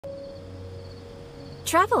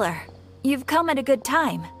Traveler, you've come at a good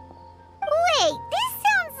time. Wait, this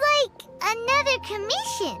sounds like another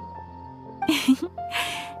commission.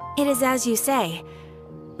 It is as you say.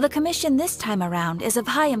 The commission this time around is of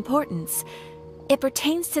high importance. It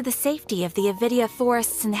pertains to the safety of the Avidia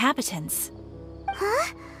Forest's inhabitants.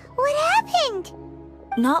 Huh? What happened?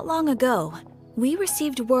 Not long ago, we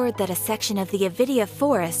received word that a section of the Avidia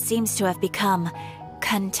Forest seems to have become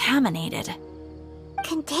contaminated.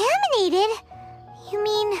 Contaminated? You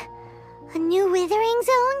mean a new withering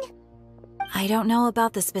zone? I don't know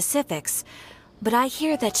about the specifics, but I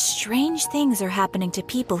hear that strange things are happening to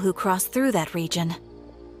people who cross through that region.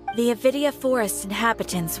 The Avidia Forest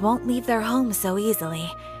inhabitants won't leave their homes so easily.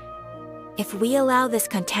 If we allow this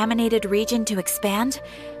contaminated region to expand,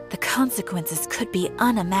 the consequences could be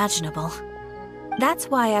unimaginable. That's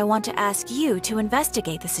why I want to ask you to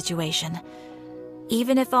investigate the situation.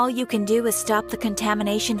 Even if all you can do is stop the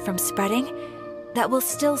contamination from spreading, that will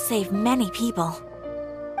still save many people.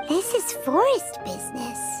 This is forest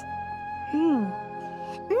business.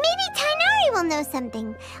 Maybe Tighnari will know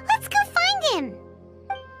something. Let's go find him.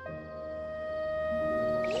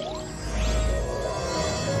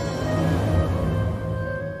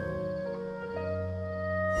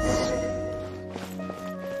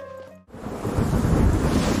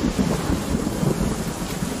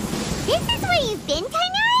 This is where you've been,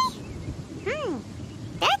 Tighnari?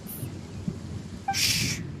 That's...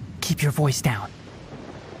 Shh. Keep your voice down.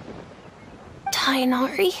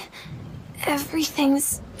 Tighnari,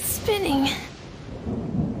 everything's spinning.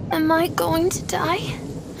 Am I going to die?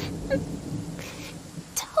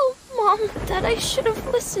 Tell Mom that I should have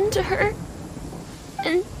listened to her.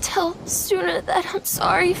 And tell Suna that I'm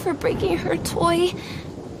sorry for breaking her toy.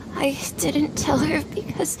 I didn't tell her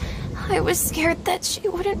because I was scared that she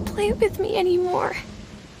wouldn't play with me anymore.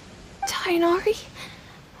 Tighnari,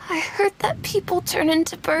 I heard that people turn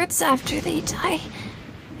into birds after they die.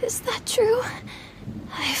 Is that true?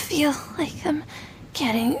 I feel like I'm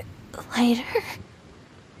getting lighter.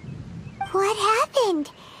 What happened?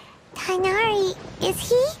 Tighnari, is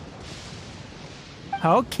he?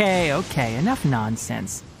 Okay, enough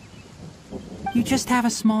nonsense. You just have a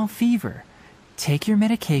small fever. Take your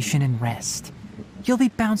medication and rest. You'll be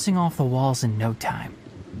bouncing off the walls in no time.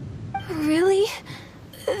 Really?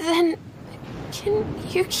 Then, can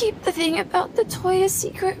you keep the thing about the toy a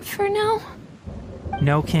secret for now?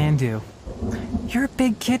 No can do. You're a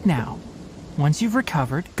big kid now. Once you've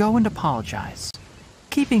recovered, go and apologize.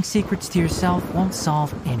 Keeping secrets to yourself won't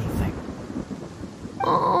solve anything.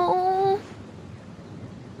 Oh.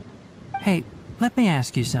 Hey, let me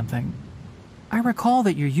ask you something. I recall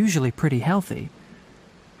that you're usually pretty healthy.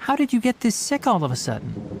 How did you get this sick all of a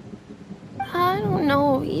sudden? I don't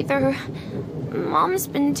know either. Mom's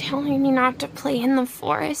been telling me not to play in the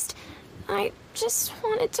forest. I just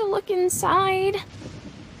wanted to look inside.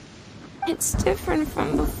 It's different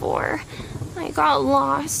from before. I got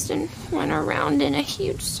lost and went around in a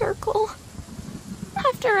huge circle.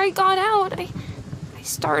 After I got out, I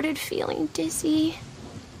started feeling dizzy.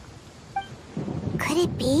 Could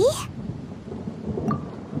it be?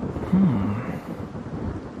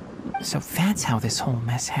 So that's how this whole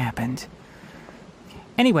mess happened.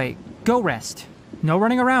 Anyway, go rest. No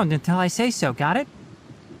running around until I say so, got it?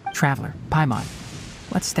 Traveler, Paimon,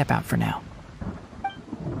 let's step out for now.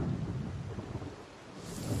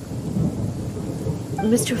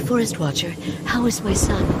 Mr. Forest Watcher, how is my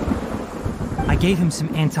son? I gave him some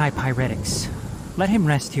antipyretics. Let him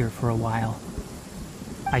rest here for a while.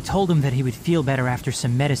 I told him that he would feel better after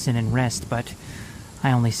some medicine and rest, but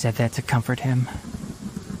I only said that to comfort him.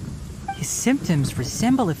 His symptoms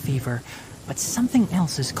resemble a fever, but something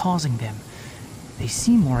else is causing them. They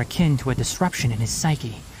seem more akin to a disruption in his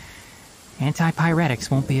psyche.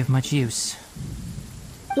 Antipyretics won't be of much use.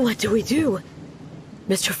 What do we do?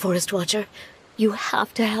 Mr. Forest Watcher, you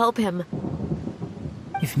have to help him.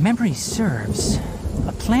 If memory serves,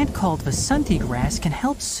 a plant called Vasanti grass can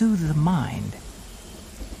help soothe the mind.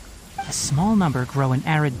 A small number grow in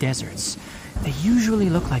arid deserts. They usually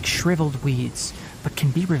look like shriveled weeds, but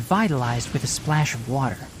can be revitalized with a splash of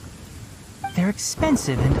water. They're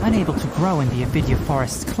expensive and unable to grow in the Avidia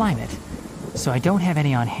Forest's climate, so I don't have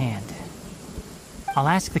any on hand. I'll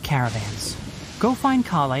ask the caravans. Go find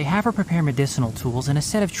Kale, have her prepare medicinal tools and a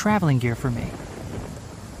set of traveling gear for me.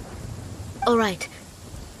 All right.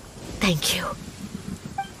 Thank you.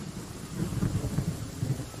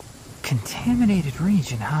 Contaminated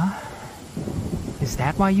region, huh? Is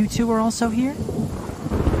that why you two are also here?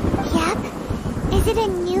 Yep. Is it a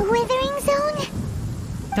new withering zone?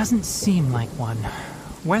 Doesn't seem like one.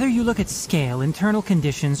 Whether you look at scale, internal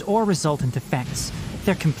conditions, or resultant effects,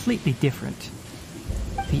 they're completely different.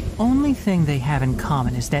 The only thing they have in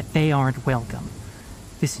common is that they aren't welcome.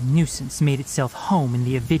 This nuisance made itself home in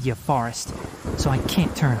the Avidya forest, so I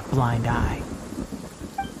can't turn a blind eye.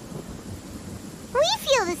 We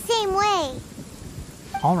feel the same way.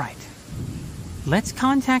 All right. Let's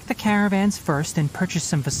contact the caravans first and purchase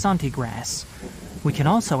some Vasanti grass. We can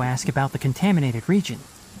also ask about the contaminated region.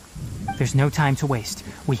 There's no time to waste.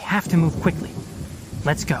 We have to move quickly.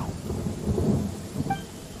 Let's go.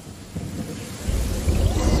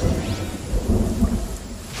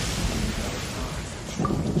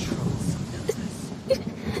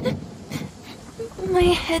 My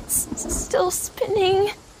head's still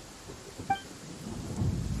spinning.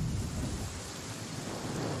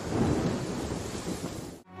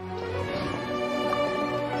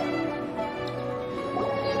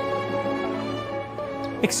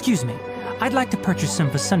 Excuse me. I'd like to purchase some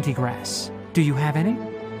Vasanti grass. Do you have any?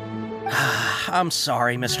 I'm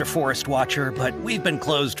sorry, Mr. Forest Watcher, but we've been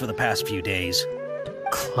closed for the past few days.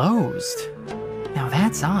 Closed? Now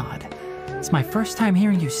that's odd. It's my first time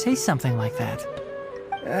hearing you say something like that.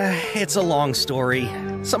 It's a long story.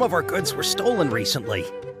 Some of our goods were stolen recently.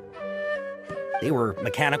 They were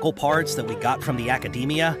mechanical parts that we got from the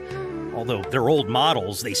academia. Although they're old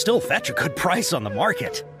models, they still fetch a good price on the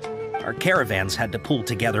market. Our caravans had to pool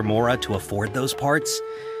together more to afford those parts.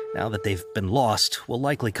 Now that they've been lost, we'll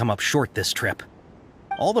likely come up short this trip.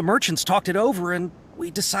 All the merchants talked it over, and we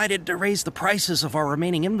decided to raise the prices of our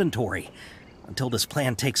remaining inventory. Until this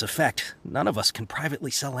plan takes effect, none of us can privately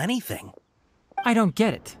sell anything. I don't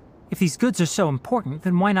get it. If these goods are so important,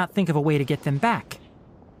 then why not think of a way to get them back?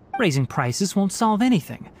 Raising prices won't solve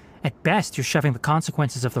anything. At best, you're shoving the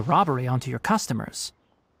consequences of the robbery onto your customers.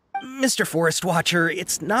 Mr. Forest Watcher,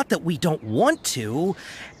 it's not that we don't want to.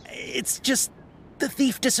 It's just the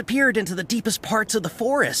thief disappeared into the deepest parts of the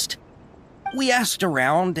forest. We asked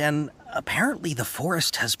around, and apparently the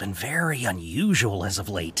forest has been very unusual as of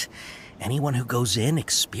late. Anyone who goes in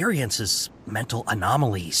experiences mental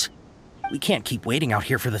anomalies. We can't keep waiting out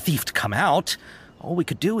here for the thief to come out. All we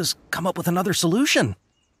could do is come up with another solution.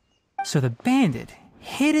 So the bandit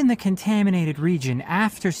hid in the contaminated region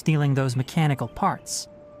after stealing those mechanical parts.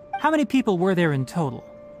 How many people were there in total?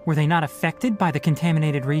 Were they not affected by the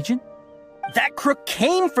contaminated region? That crook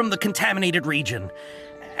came from the contaminated region.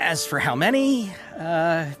 As for how many,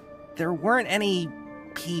 there weren't any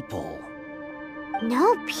people.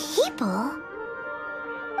 No people?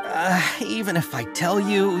 Even if I tell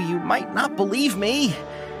you, you might not believe me.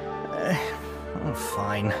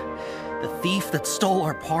 Fine. The thief that stole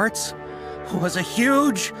our parts was a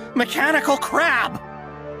huge mechanical crab!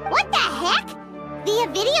 What the heck? The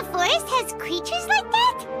Avidya forest has creatures like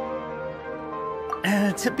that?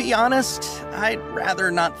 To be honest, I'd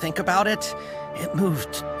rather not think about it. It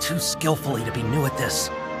moved too skillfully to be new at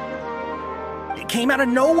this. It came out of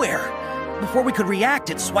nowhere. Before we could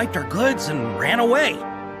react, it swiped our goods and ran away.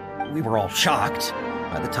 We were all shocked.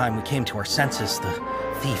 By the time we came to our senses, the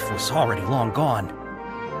thief was already long gone.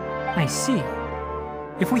 I see.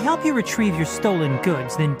 If we help you retrieve your stolen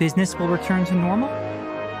goods, then business will return to normal?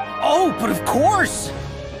 Oh, but of course!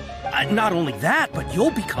 Not only that, but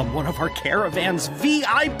you'll become one of our caravan's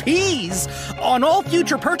VIPs on all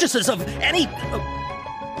future purchases of any...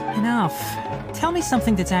 Enough. Tell me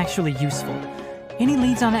something that's actually useful. Any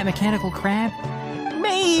leads on that mechanical crab?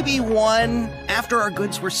 Maybe one. After our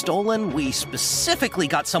goods were stolen, we specifically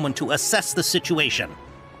got someone to assess the situation.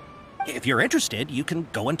 If you're interested, you can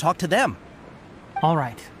go and talk to them. All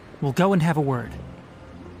right. We'll go and have a word.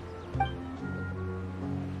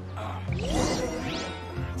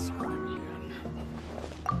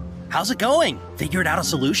 How's it going? Figured out a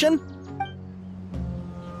solution?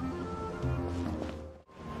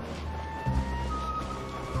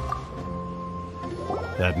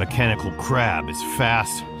 That mechanical crab is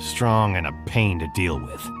fast, strong, and a pain to deal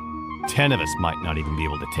with. 10 of us might not even be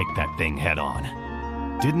able to take that thing head on.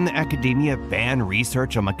 Didn't the academia ban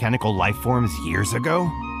research on mechanical life forms years ago?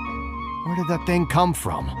 Where did that thing come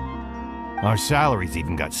from? Our salaries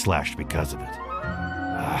even got slashed because of it.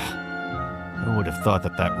 Who would have thought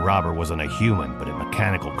that that robber wasn't a human, but a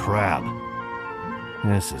mechanical crab?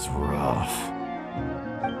 This is rough.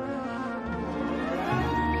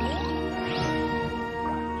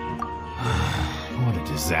 What a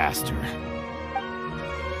disaster.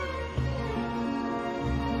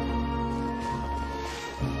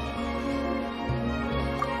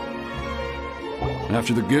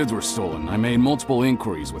 After the goods were stolen, I made multiple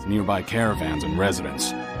inquiries with nearby caravans and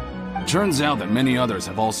residents. It turns out that many others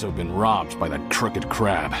have also been robbed by that crooked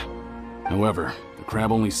crab. However, the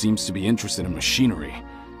crab only seems to be interested in machinery.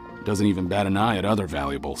 It doesn't even bat an eye at other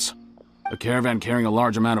valuables. A caravan carrying a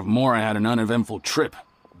large amount of Mora had an uneventful trip,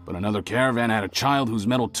 but another caravan had a child whose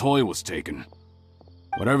metal toy was taken.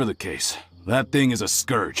 Whatever the case, that thing is a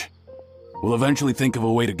scourge. We'll eventually think of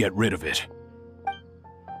a way to get rid of it.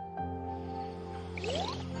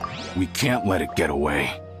 We can't let it get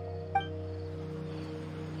away.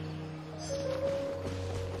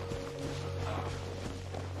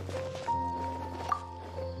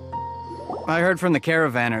 I heard from the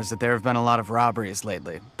caravanners that there have been a lot of robberies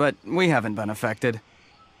lately, but we haven't been affected.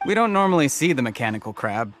 We don't normally see the mechanical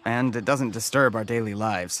crab, and it doesn't disturb our daily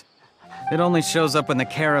lives. It only shows up when the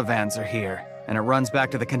caravans are here, and it runs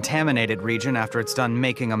back to the contaminated region after it's done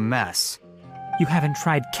making a mess. You haven't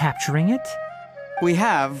tried capturing it? We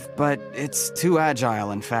have, but it's too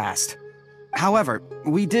agile and fast. However,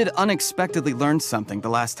 we did unexpectedly learn something the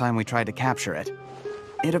last time we tried to capture it.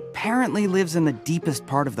 It apparently lives in the deepest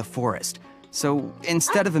part of the forest, so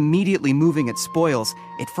instead of immediately moving its spoils,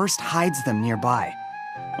 it first hides them nearby.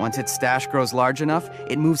 Once its stash grows large enough,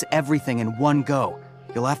 it moves everything in one go.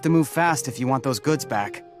 You'll have to move fast if you want those goods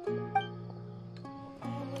back.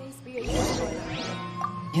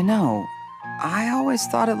 You know, I always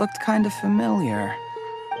thought it looked kind of familiar.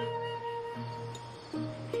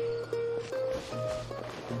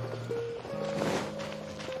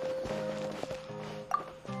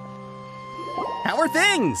 How are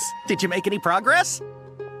things? Did you make any progress?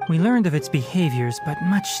 We learned of its behaviors, but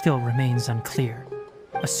much still remains unclear.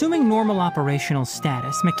 Assuming normal operational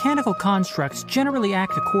status, mechanical constructs generally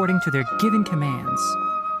act according to their given commands.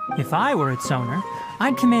 If I were its owner,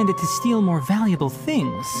 I'd command it to steal more valuable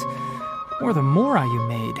things. Or the Mora you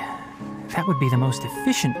made. That would be the most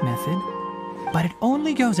efficient method. But it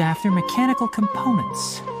only goes after mechanical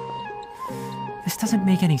components. This doesn't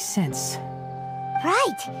make any sense.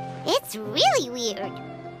 Right. It's really weird.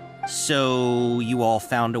 So, you all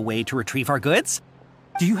found a way to retrieve our goods?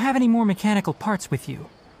 Do you have any more mechanical parts with you?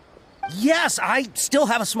 Yes, I still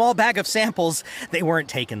have a small bag of samples. They weren't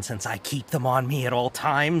taken since I keep them on me at all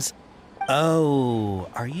times. Oh,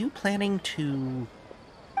 are you planning to...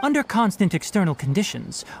 Under constant external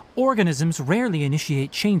conditions, organisms rarely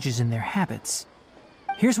initiate changes in their habits.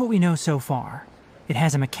 Here's what we know so far. It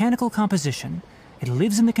has a mechanical composition, it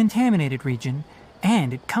lives in the contaminated region,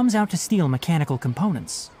 and it comes out to steal mechanical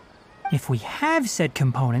components. If we have said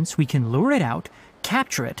components, we can lure it out,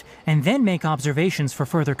 capture it, and then make observations for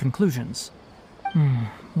further conclusions.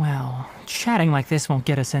 Well, chatting like this won't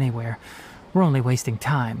get us anywhere. We're only wasting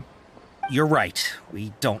time. You're right.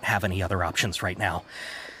 We don't have any other options right now.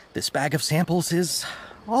 This bag of samples is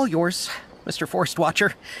all yours, Mr. Forest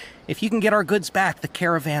Watcher. If you can get our goods back, the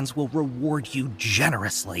caravans will reward you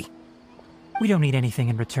generously. We don't need anything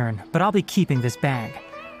in return, but I'll be keeping this bag.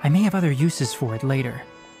 I may have other uses for it later.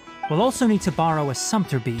 We'll also need to borrow a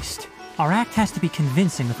sumpter beast. Our act has to be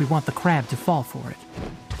convincing if we want the crab to fall for it.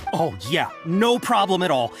 Oh yeah, no problem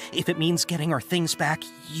at all. If it means getting our things back,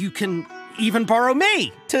 you can even borrow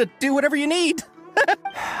me to do whatever you need.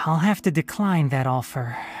 I'll have to decline that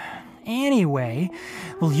offer. Anyway,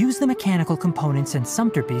 we'll use the mechanical components and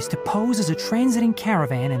sumpter beast to pose as a transiting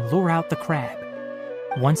caravan and lure out the crab.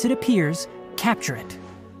 Once it appears, capture it.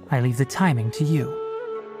 I leave the timing to you.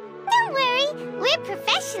 Don't worry, we're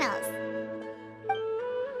professionals.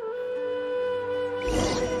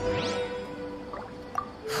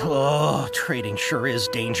 Oh, trading sure is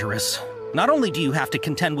dangerous. Not only do you have to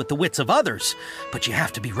contend with the wits of others, but you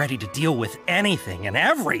have to be ready to deal with anything and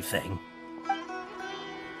everything.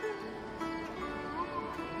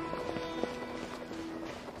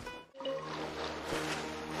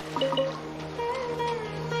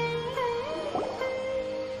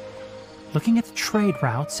 Looking at the trade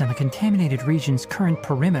routes and the contaminated region's current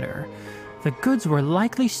perimeter, the goods were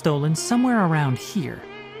likely stolen somewhere around here.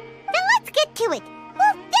 Then let's get to it.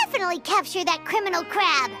 We'll definitely capture that criminal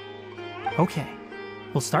crab. Okay.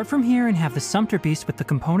 We'll start from here and have the sumpter beast with the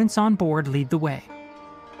components on board lead the way.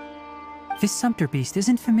 This sumpter beast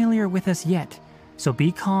isn't familiar with us yet, so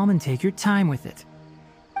be calm and take your time with it.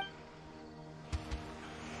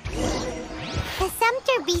 The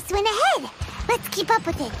sumpter beast went ahead. Let's keep up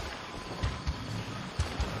with it.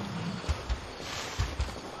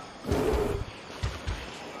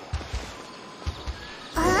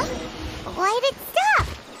 Why did it stop?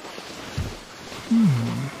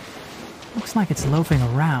 Looks like it's loafing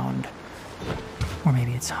around. Or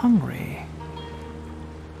maybe it's hungry.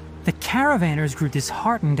 The caravanners grew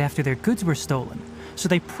disheartened after their goods were stolen, so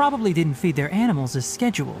they probably didn't feed their animals as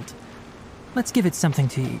scheduled. Let's give it something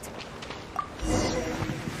to eat.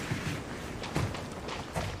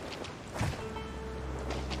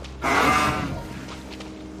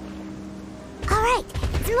 All right,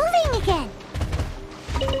 it's moving again.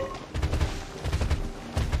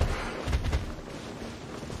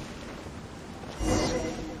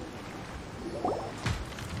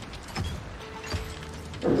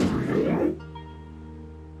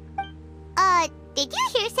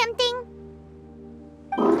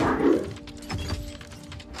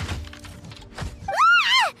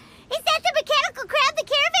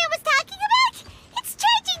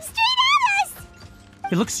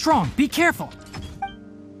 It looks strong. Be careful.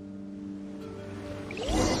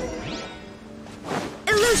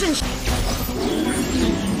 Illusion.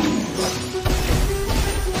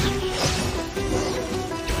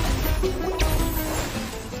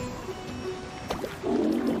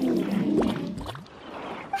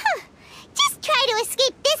 Just try to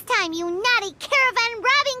escape this time, you naughty caravan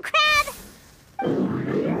robbing crab!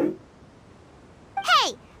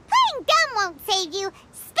 Hey, playing dumb won't save you.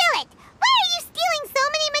 Spill it! Why are you stealing so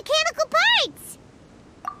many mechanical parts?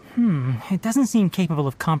 It doesn't seem capable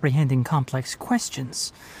of comprehending complex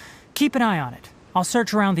questions. Keep an eye on it. I'll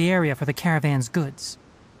search around the area for the caravan's goods.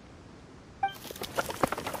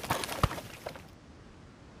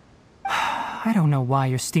 I don't know why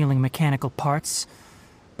you're stealing mechanical parts,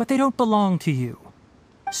 but they don't belong to you.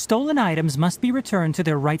 Stolen items must be returned to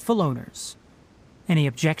their rightful owners. Any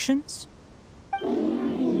objections?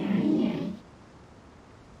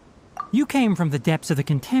 You came from the depths of the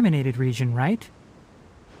contaminated region, right?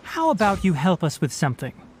 How about you help us with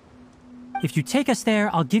something? If you take us there,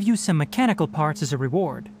 I'll give you some mechanical parts as a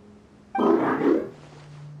reward. It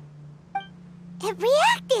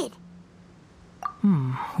reacted!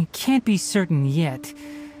 We can't be certain yet.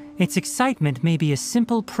 Its excitement may be a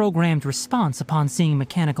simple programmed response upon seeing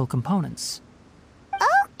mechanical components.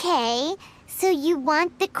 Okay, so you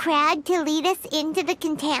want the crab to lead us into the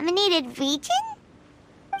contaminated region?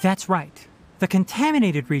 That's right. The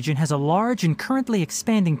contaminated region has a large and currently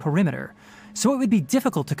expanding perimeter, so it would be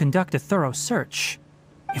difficult to conduct a thorough search.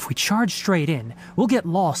 If we charge straight in, we'll get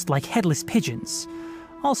lost like headless pigeons.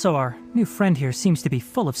 Also, our new friend here seems to be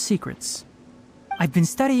full of secrets. I've been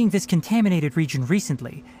studying this contaminated region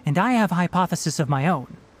recently, and I have a hypothesis of my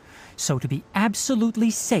own. So to be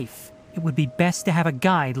absolutely safe, it would be best to have a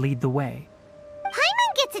guide lead the way.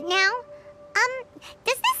 Paimon gets it now.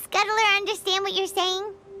 Does the scuttler understand what you're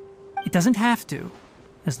saying? It doesn't have to,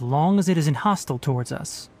 as long as it isn't hostile towards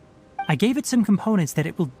us. I gave it some components that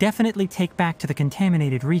it will definitely take back to the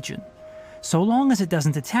contaminated region. So long as it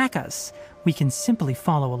doesn't attack us, we can simply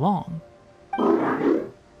follow along.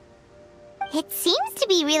 It seems to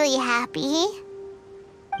be really happy.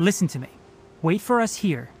 Listen to me. Wait for us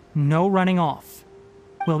here. No running off.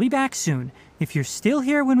 We'll be back soon. If you're still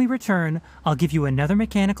here when we return, I'll give you another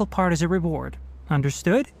mechanical part as a reward.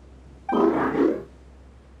 Understood?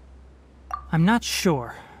 I'm not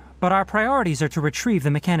sure, but our priorities are to retrieve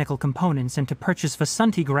the mechanical components and to purchase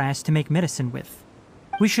Vasanti grass to make medicine with.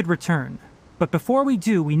 We should return, but before we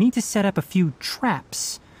do, we need to set up a few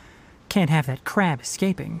traps. Can't have that crab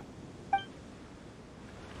escaping.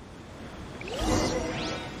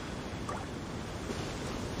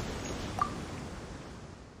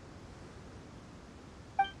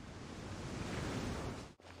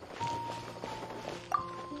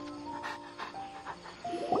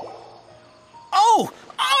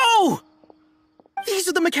 Oh! These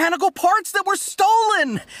are the mechanical parts that were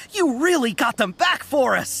stolen! You really got them back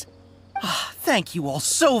for us! Thank you all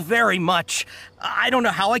so very much. I don't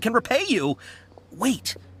know how I can repay you.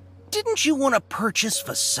 Wait, didn't you want to purchase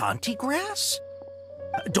Vasanti grass?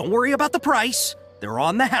 Don't worry about the price. They're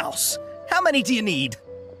on the house. How many do you need?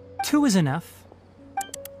 2 is enough.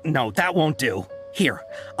 No, that won't do. Here,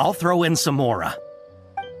 I'll throw in some more.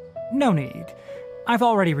 No need. I've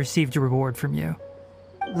already received a reward from you.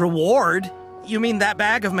 Reward? You mean that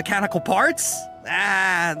bag of mechanical parts?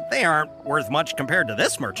 They aren't worth much compared to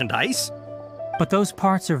this merchandise. But those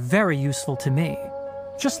parts are very useful to me.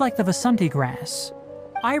 Just like the Vasanti grass.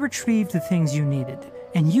 I retrieved the things you needed,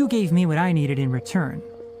 and you gave me what I needed in return.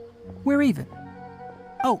 We're even.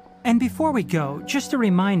 Oh, and before we go, just a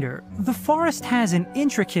reminder, the forest has an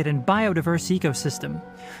intricate and biodiverse ecosystem.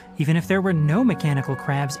 Even if there were no mechanical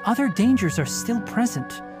crabs, other dangers are still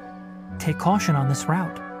present. Take caution on this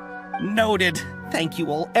route. Noted. Thank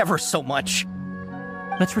you all ever so much.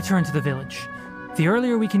 Let's return to the village. The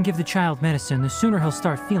earlier we can give the child medicine, the sooner he'll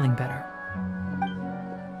start feeling better.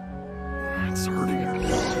 It's hurting.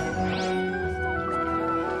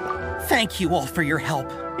 Thank you all for your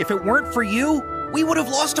help. If it weren't for you, we would have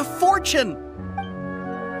lost a fortune.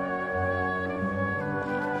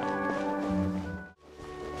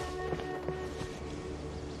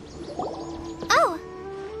 Oh,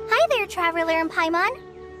 hi there, Traveler and Paimon.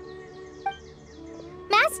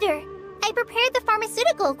 Master, I prepared the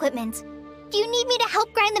pharmaceutical equipment. Do you need me to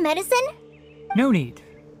help grind the medicine? No need.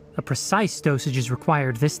 A precise dosage is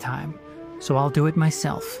required this time, so I'll do it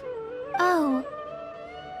myself. Oh,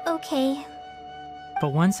 okay.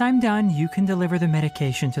 But once I'm done, you can deliver the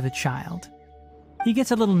medication to the child. He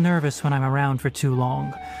gets a little nervous when I'm around for too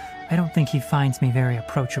long. I don't think he finds me very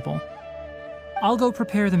approachable. I'll go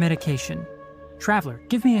prepare the medication. Traveler,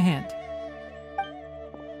 give me a hand.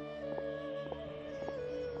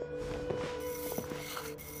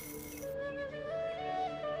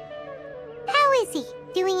 is he?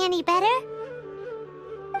 Doing any better?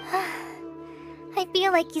 I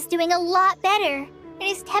feel like he's doing a lot better, and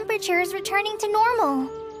his temperature is returning to normal.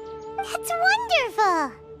 That's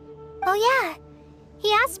wonderful! Oh yeah,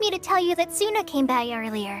 he asked me to tell you that Suna came by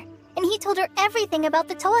earlier, and he told her everything about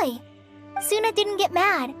the toy. Suna didn't get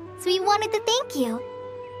mad, so he wanted to thank you.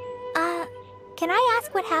 Can I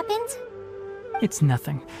ask what happened? It's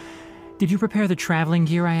nothing. Did you prepare the traveling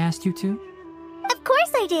gear I asked you to? Of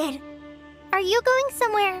course I did! Are you going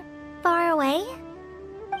somewhere far away?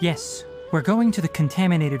 Yes, we're going to the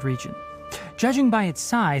contaminated region. Judging by its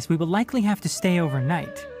size, we will likely have to stay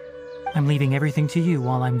overnight. I'm leaving everything to you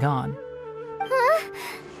while I'm gone. Huh?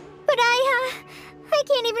 But I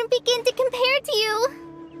can't even begin to compare to you.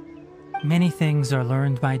 Many things are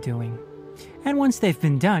learned by doing. And once they've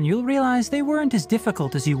been done, you'll realize they weren't as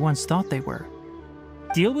difficult as you once thought they were.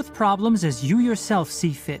 Deal with problems as you yourself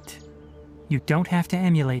see fit. You don't have to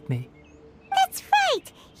emulate me. That's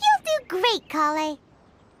right! You'll do great, Kale.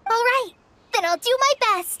 Alright, then I'll do my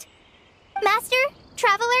best. Master,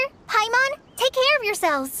 Traveler, Paimon, take care of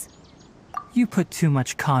yourselves. You put too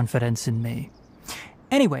much confidence in me.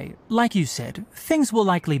 Anyway, like you said, things will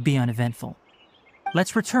likely be uneventful.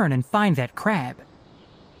 Let's return and find that crab.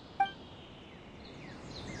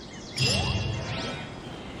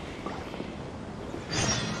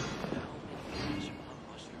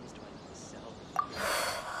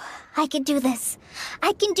 I can do this.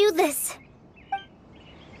 I can do this.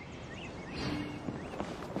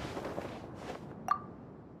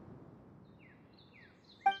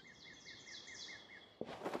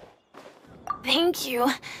 Thank you.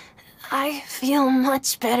 I feel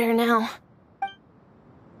much better now.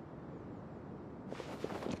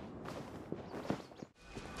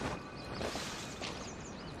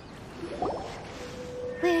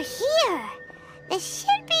 We're here. This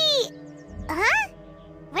should be... Huh?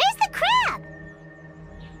 Where's the crab?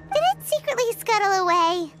 Did it secretly scuttle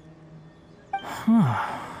away?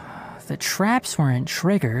 The traps weren't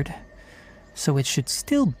triggered, so it should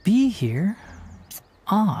still be here.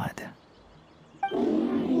 Odd.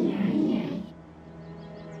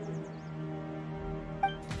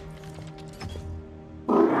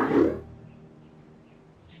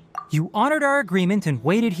 You honored our agreement and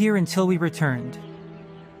waited here until we returned.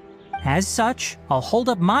 As such, I'll hold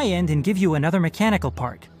up my end and give you another mechanical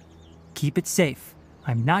part. Keep it safe.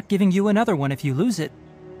 I'm not giving you another one if you lose it.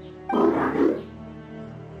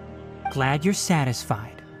 Glad you're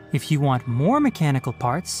satisfied. If you want more mechanical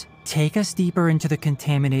parts, take us deeper into the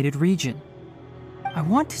contaminated region. I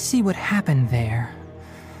want to see what happened there.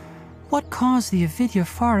 What caused the Avidya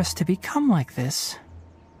forest to become like this?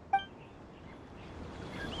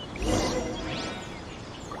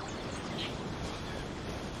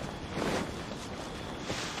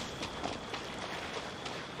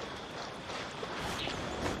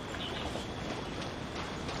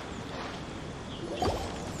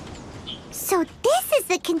 So this is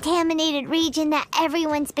the contaminated region that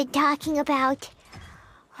everyone's been talking about.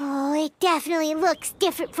 Oh, it definitely looks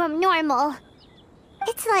different from normal.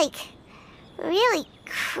 It's like really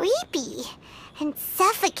creepy and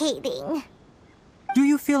suffocating. Do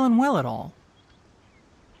you feel unwell at all?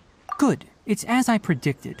 Good. It's as I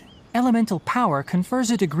predicted. Elemental power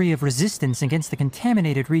confers a degree of resistance against the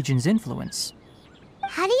contaminated region's influence.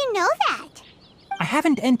 How do you know that? I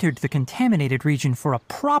haven't entered the contaminated region for a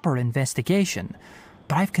proper investigation,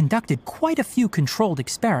 but I've conducted quite a few controlled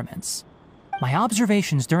experiments. My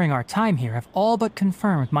observations during our time here have all but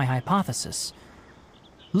confirmed my hypothesis.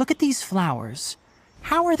 Look at these flowers.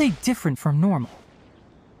 How are they different from normal?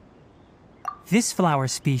 This flower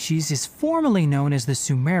species is formally known as the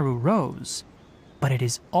Sumeru rose, but it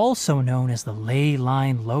is also known as the ley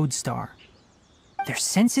line lodestar. They're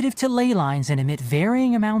sensitive to ley lines and emit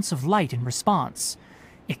varying amounts of light in response.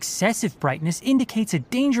 Excessive brightness indicates a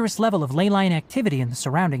dangerous level of ley line activity in the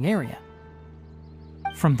surrounding area.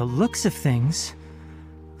 From the looks of things,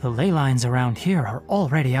 the ley lines around here are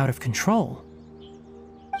already out of control.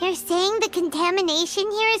 You're saying the contamination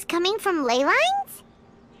here is coming from ley lines?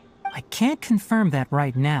 I can't confirm that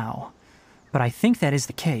right now, but I think that is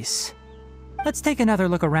the case. Let's take another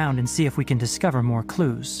look around and see if we can discover more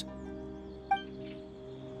clues.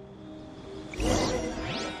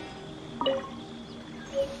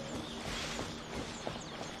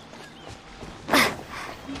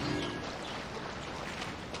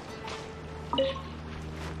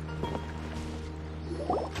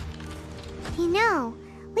 You know,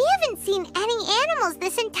 we haven't seen any animals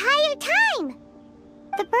this entire time.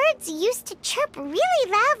 The birds used to chirp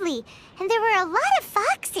really loudly, and there were a lot of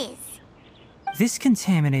foxes. This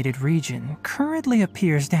contaminated region currently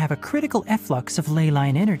appears to have a critical efflux of ley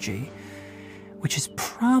line energy, which is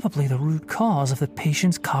probably the root cause of the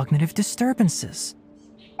patient's cognitive disturbances.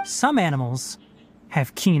 Some animals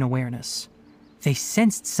have keen awareness. They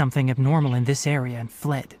sensed something abnormal in this area and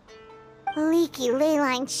fled. Leaky ley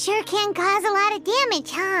lines sure can cause a lot of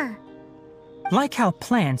damage, huh? Like how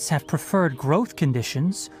plants have preferred growth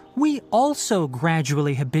conditions, we also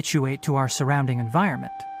gradually habituate to our surrounding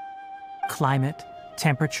environment. Climate,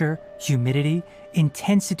 temperature, humidity,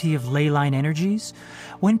 intensity of ley line energies.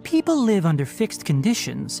 When people live under fixed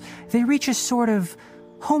conditions, they reach a sort of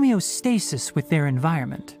homeostasis with their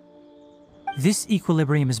environment. This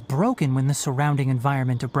equilibrium is broken when the surrounding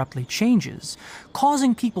environment abruptly changes,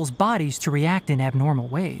 causing people's bodies to react in abnormal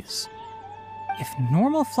ways. If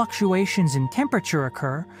normal fluctuations in temperature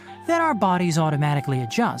occur, then our bodies automatically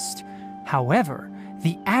adjust. However,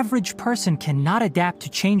 the average person cannot adapt to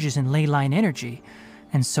changes in ley line energy,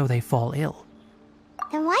 and so they fall ill.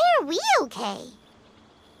 Then why are we okay?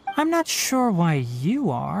 I'm not sure why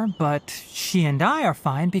you are, but she and I are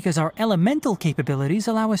fine because our elemental capabilities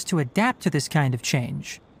allow us to adapt to this kind of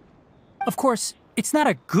change. Of course, it's not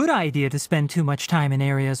a good idea to spend too much time in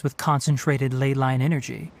areas with concentrated ley line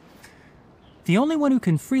energy. The only one who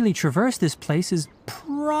can freely traverse this place is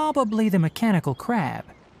probably the mechanical crab.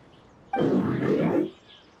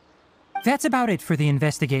 That's about it for the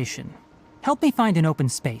investigation. Help me find an open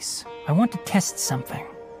space. I want to test something.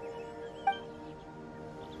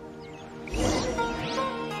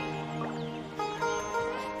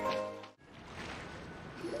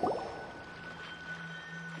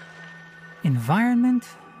 Environment,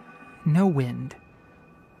 no wind.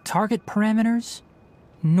 Target parameters,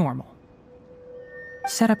 normal.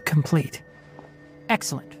 Setup complete.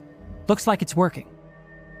 Excellent. Looks like it's working.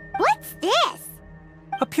 What's this?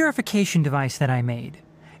 A purification device that I made.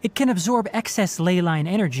 It can absorb excess ley line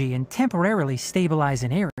energy and temporarily stabilize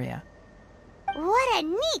an area. What a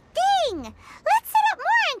neat thing! Let's set up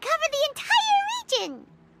more and cover the entire region!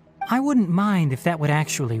 I wouldn't mind if that would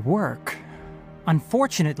actually work.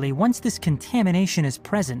 Unfortunately, once this contamination is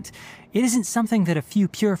present, it isn't something that a few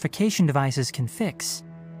purification devices can fix.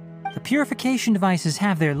 The purification devices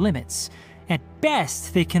have their limits. At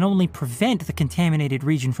best, they can only prevent the contaminated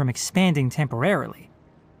region from expanding temporarily.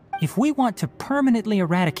 If we want to permanently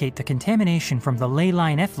eradicate the contamination from the ley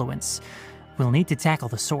line effluents, we'll need to tackle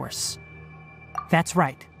the source. That's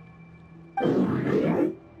right.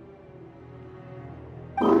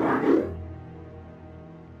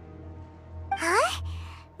 Huh?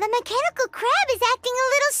 The mechanical crab is acting a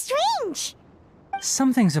little strange.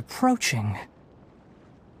 Something's approaching.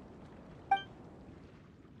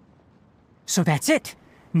 So that's it.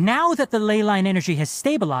 Now that the ley line energy has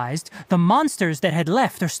stabilized, the monsters that had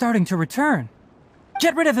left are starting to return.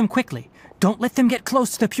 Get rid of them quickly. Don't let them get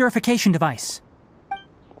close to the purification device.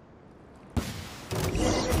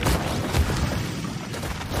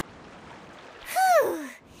 Whew.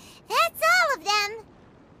 That's all of them.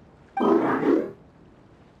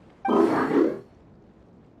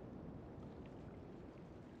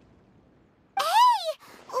 Hey!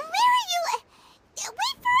 Where are you?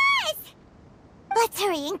 Wait for us! Let's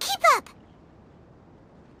hurry and keep up!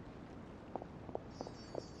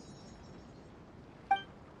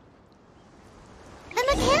 The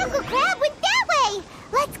mechanical crab went that way!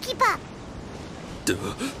 Let's keep up!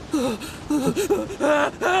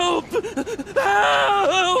 Help!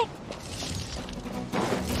 Help!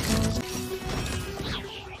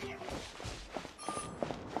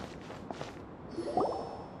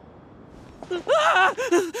 Ah!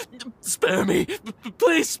 Spare me!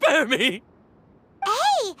 Please spare me!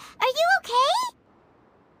 Hey, are you okay?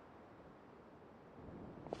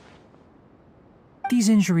 These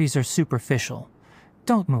injuries are superficial.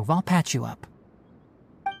 Don't move, I'll patch you up.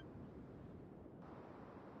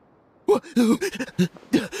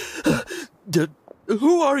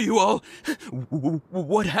 Who are you all?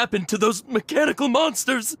 What happened to those mechanical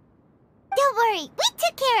monsters? Don't worry, we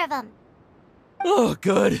took care of them. Oh,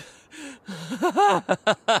 good.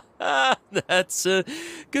 That's,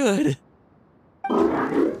 good.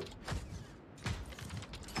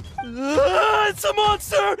 It's a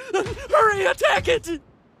monster! Hurry, attack it!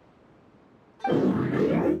 How do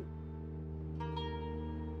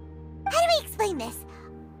we explain this?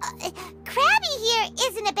 Krabby here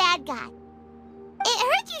isn't a bad guy. It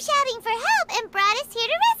heard you shouting for help and brought us here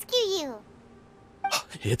to rescue you.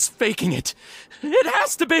 It's faking it. It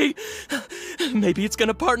has to be. Maybe it's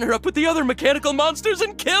gonna partner up with the other mechanical monsters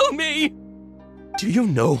and kill me. Do you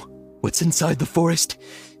know what's inside the forest?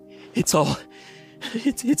 It's all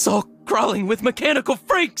crawling with mechanical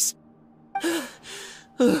freaks.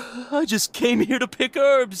 I just came here to pick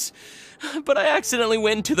herbs, but I accidentally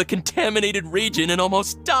went into the contaminated region and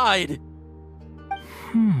almost died.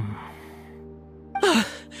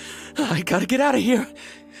 I gotta get out of here.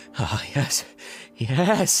 Ah, yes.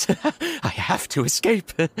 Yes. I have to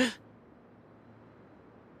escape.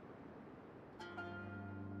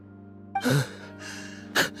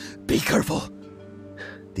 Be careful.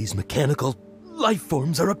 These mechanical life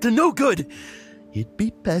forms are up to no good. It'd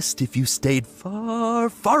be best if you stayed far,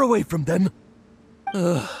 far away from them.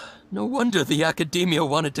 No wonder the Academia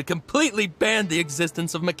wanted to completely ban the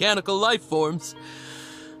existence of mechanical life forms.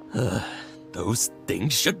 Those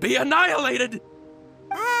things should be annihilated!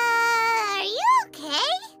 Are you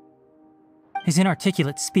okay? His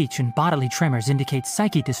inarticulate speech and bodily tremors indicate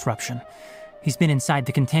psyche disruption. He's been inside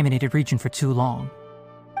the contaminated region for too long.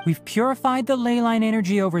 We've purified the ley line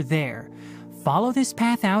energy over there. Follow this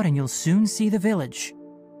path out and you'll soon see the village.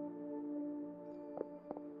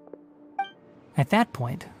 At that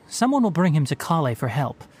point, someone will bring him to Kale for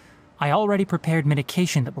help. I already prepared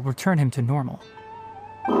medication that will return him to normal.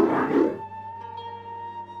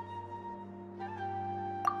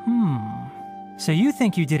 So you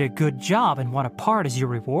think you did a good job and want a part as your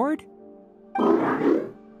reward?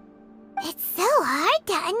 It's so hard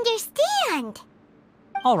to understand.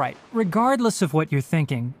 Alright, regardless of what you're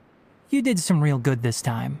thinking, you did some real good this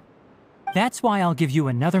time. That's why I'll give you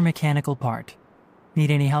another mechanical part. Need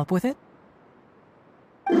any help with it?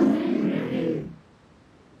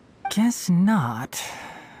 Guess not.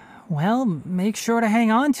 Well, make sure to hang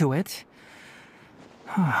on to it.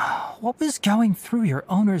 What was going through your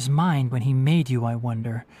owner's mind when he made you, I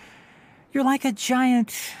wonder? You're like a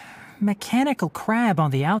giant mechanical crab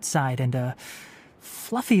on the outside and a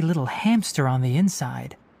fluffy little hamster on the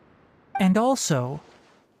inside. And also,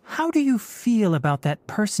 how do you feel about that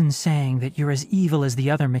person saying that you're as evil as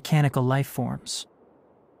the other mechanical life forms?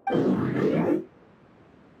 Okay,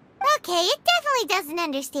 it definitely doesn't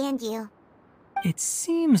understand you. It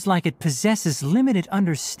seems like it possesses limited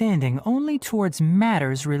understanding only towards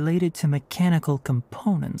matters related to mechanical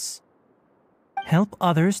components. Help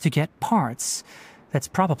others to get parts. That's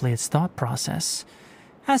probably its thought process.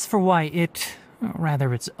 As for why it, or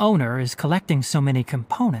rather its owner, is collecting so many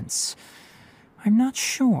components, I'm not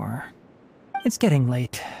sure. It's getting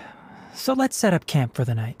late, so let's set up camp for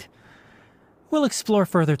the night. We'll explore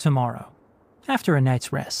further tomorrow, after a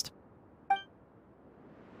night's rest.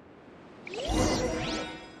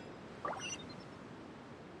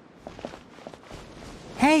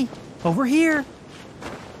 Hey, over here!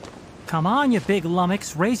 Come on, you big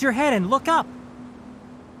lummox, raise your head and look up!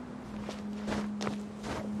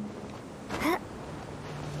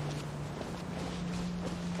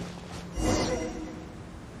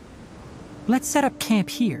 Let's set up camp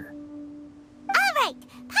here. Alright,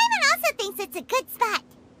 Paimon also thinks it's a good spot.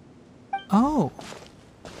 Oh,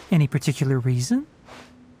 any particular reason?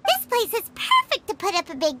 This place is perfect to put up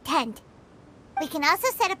a big tent. We can also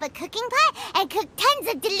set up a cooking pot and cook tons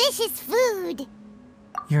of delicious food.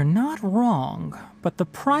 You're not wrong, but the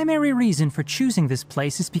primary reason for choosing this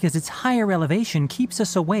place is because its higher elevation keeps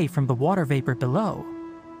us away from the water vapor below.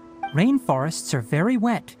 Rainforests are very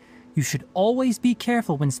wet. You should always be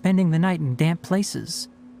careful when spending the night in damp places.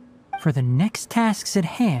 For the next tasks at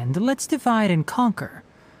hand, let's divide and conquer.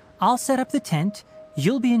 I'll set up the tent,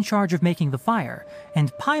 you'll be in charge of making the fire,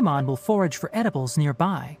 and Paimon will forage for edibles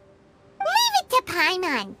nearby. Leave it to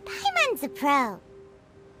Paimon. Paimon's a pro.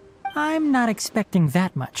 I'm not expecting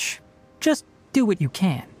that much. Just do what you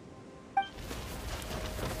can.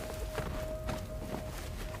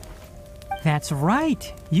 That's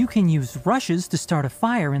right. You can use rushes to start a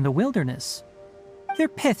fire in the wilderness. Their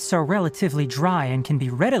piths are relatively dry and can be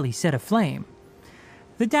readily set aflame.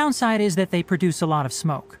 The downside is that they produce a lot of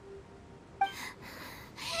smoke.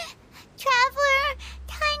 Traveler,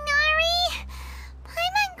 Tighnari,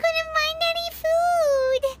 Paimon couldn't find any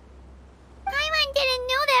food. Paimon didn't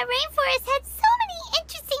know that rainforest had so many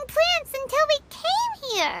interesting plants until we came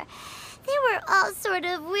here. They were all sort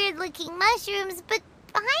of weird-looking mushrooms, but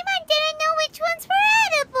Paimon didn't know which ones were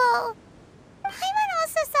edible. Paimon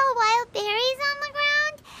also saw wild berries on the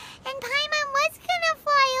ground, and Paimon was gonna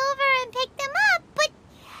fly over and pick them up, but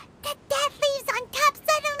the dead leaves on top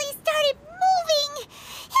suddenly started moving.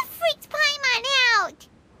 It freaked Paimon out.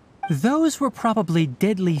 Those were probably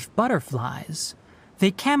dead leaf butterflies.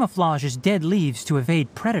 They camouflage as dead leaves to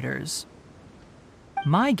evade predators.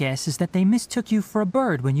 My guess is that they mistook you for a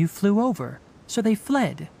bird when you flew over, so they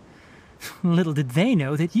fled. Little did they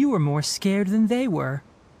know that you were more scared than they were.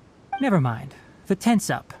 Never mind. The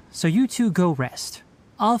tent's up, so you two go rest.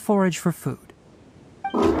 I'll forage for food.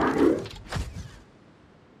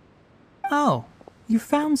 Oh, you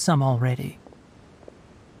found some already.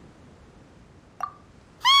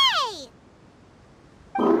 Hey!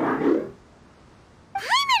 Paimon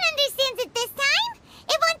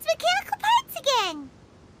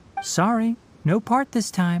Sorry, no part this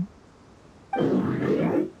time.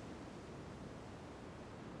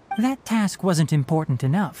 That task wasn't important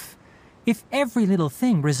enough. If every little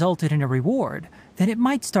thing resulted in a reward, then it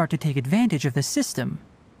might start to take advantage of the system.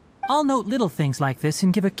 I'll note little things like this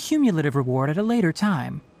and give a cumulative reward at a later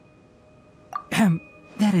time.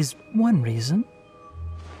 That is one reason.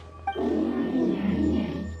 It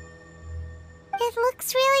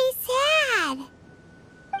looks really sad.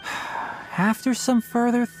 After some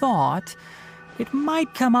further thought, it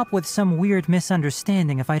might come up with some weird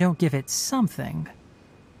misunderstanding if I don't give it something.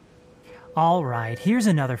 All right, here's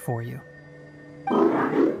another for you.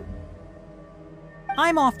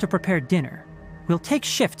 I'm off to prepare dinner. We'll take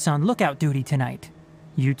shifts on lookout duty tonight.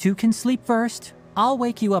 You two can sleep first. I'll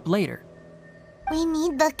wake you up later. We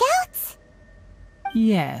need lookouts?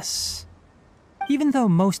 Yes. Even though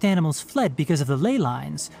most animals fled because of the ley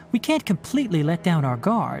lines, we can't completely let down our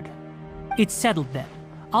guard. It's settled then.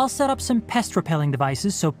 I'll set up some pest-repelling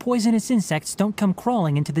devices so poisonous insects don't come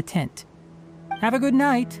crawling into the tent. Have a good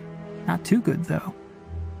night. Not too good, though.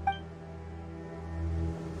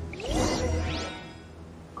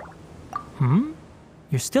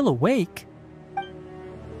 You're still awake?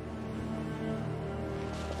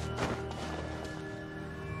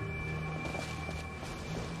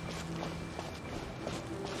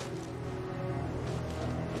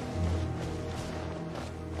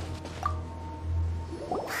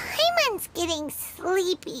 Paimon's getting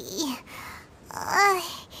sleepy.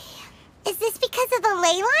 Is this because of the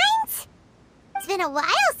ley lines? It's been a while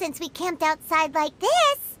since we camped outside like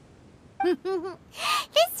this. This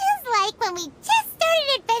is like when we just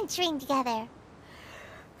started adventuring together.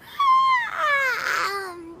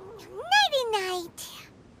 Nighty-night.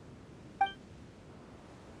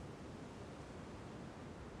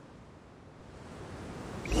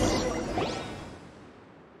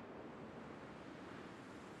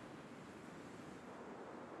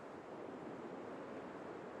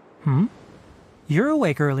 You're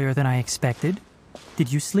awake earlier than I expected.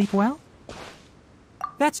 Did you sleep well?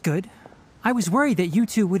 That's good. I was worried that you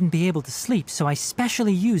two wouldn't be able to sleep, so I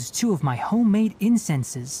specially used 2 of my homemade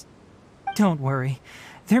incenses. Don't worry.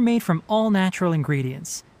 They're made from all natural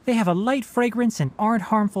ingredients. They have a light fragrance and aren't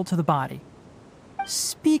harmful to the body.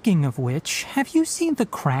 Speaking of which, have you seen the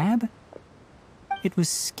crab? It was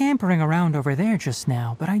scampering around over there just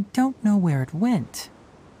now, but I don't know where it went.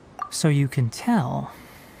 So you can tell.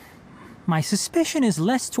 My suspicion is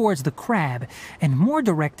less towards the crab and more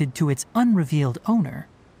directed to its unrevealed owner.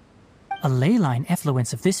 A ley line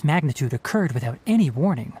effluence of this magnitude occurred without any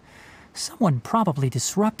warning. Someone probably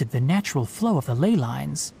disrupted the natural flow of the ley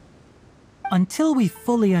lines. Until we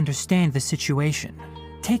fully understand the situation,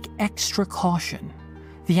 take extra caution.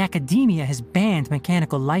 The academia has banned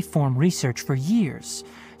mechanical lifeform research for years,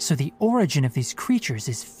 so the origin of these creatures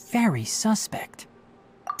is very suspect.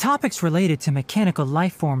 Topics related to mechanical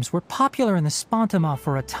lifeforms were popular in the Spontama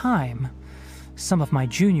for a time. Some of my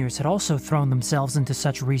juniors had also thrown themselves into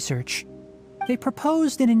such research. They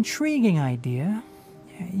proposed an intriguing idea.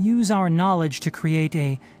 Use our knowledge to create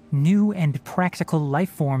a new and practical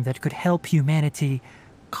lifeform that could help humanity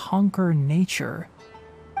conquer nature.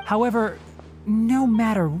 However, no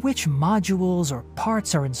matter which modules or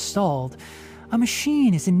parts are installed, a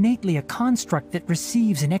machine is innately a construct that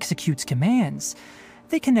receives and executes commands.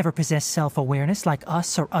 They can never possess self-awareness like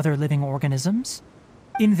us or other living organisms.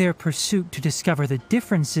 In their pursuit to discover the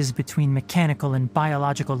differences between mechanical and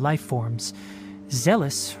biological lifeforms,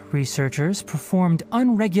 zealous researchers performed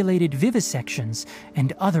unregulated vivisections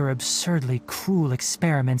and other absurdly cruel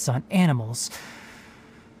experiments on animals.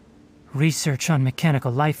 Research on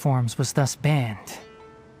mechanical lifeforms was thus banned.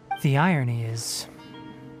 The irony is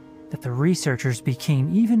that the researchers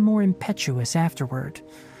became even more impetuous afterward.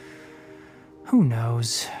 Who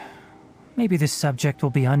knows? Maybe this subject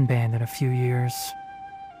will be unbanned in a few years.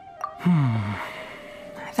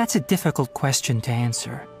 That's a difficult question to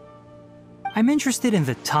answer. I'm interested in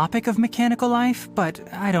the topic of mechanical life, but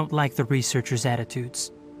I don't like the researchers'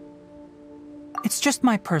 attitudes. It's just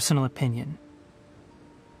my personal opinion.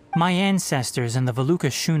 My ancestors and the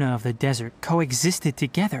Veluka Shuna of the desert coexisted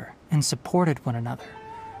together and supported one another.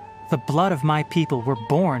 The blood of my people were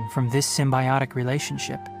born from this symbiotic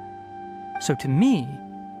relationship. So to me,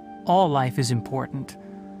 all life is important.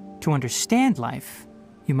 To understand life,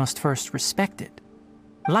 you must first respect it.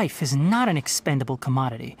 Life is not an expendable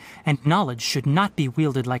commodity, and knowledge should not be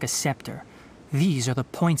wielded like a scepter. These are the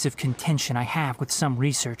points of contention I have with some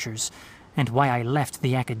researchers, and why I left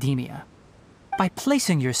the academia. By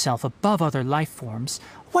placing yourself above other life forms,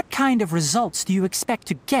 what kind of results do you expect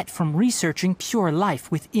to get from researching pure life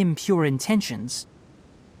with impure intentions?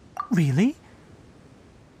 Really?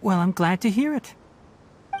 Well, I'm glad to hear it.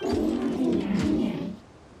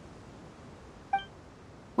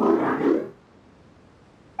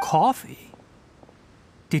 Coffee?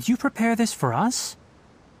 Did you prepare this for us?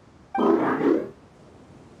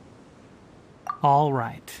 All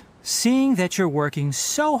right. Seeing that you're working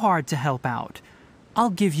so hard to help out, I'll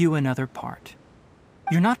give you another part.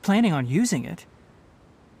 You're not planning on using it.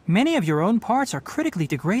 Many of your own parts are critically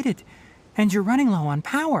degraded, and you're running low on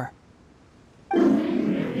power.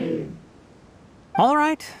 All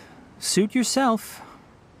right. Suit yourself.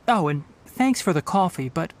 Oh, and thanks for the coffee,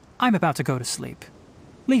 but I'm about to go to sleep.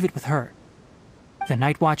 Leave it with her. The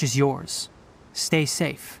night watch is yours. Stay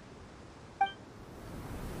safe.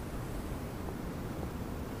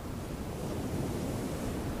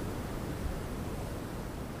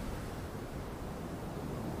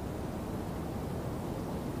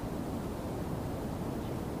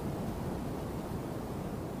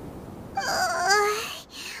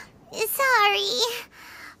 Sorry.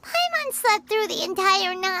 Paimon slept through the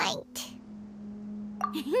entire night.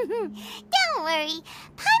 Don't worry.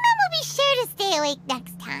 Paimon will be sure to stay awake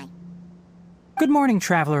next time. Good morning,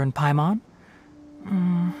 Traveler and Paimon.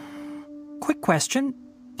 Quick question.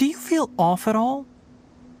 Do you feel off at all?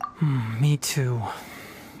 Me too.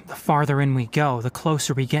 The farther in we go, the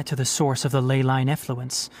closer we get to the source of the ley line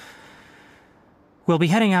effluence. We'll be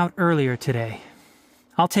heading out earlier today.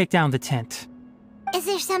 I'll take down the tent. Is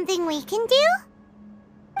there something we can do?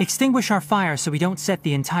 Extinguish our fire so we don't set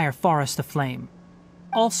the entire forest aflame.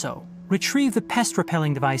 Also, retrieve the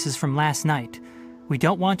pest-repelling devices from last night. We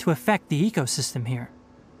don't want to affect the ecosystem here.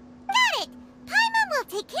 Got it! Paimon will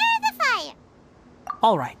take care of the fire.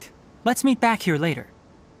 All right. Let's meet back here later.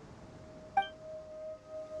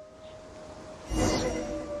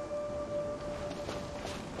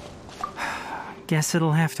 Guess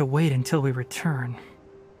it'll have to wait until we return.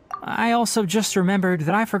 I also just remembered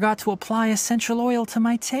that I forgot to apply essential oil to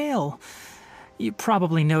my tail. You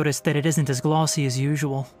probably noticed that it isn't as glossy as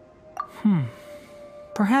usual.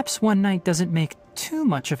 Perhaps one night doesn't make too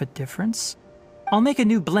much of a difference. I'll make a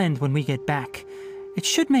new blend when we get back. It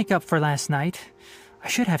should make up for last night. I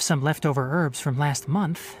should have some leftover herbs from last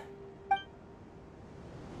month.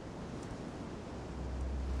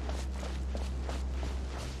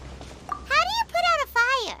 How do you put out a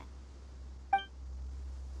fire?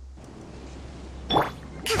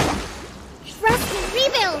 Trust and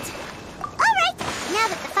rebuild! Alright, now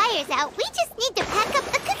that the fire's out, we just need to pack up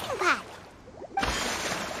the cooking pot.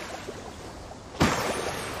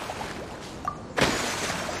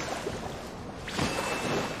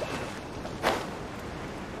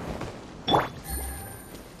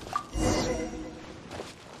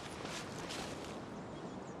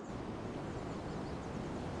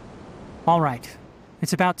 All right.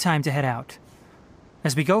 It's about time to head out.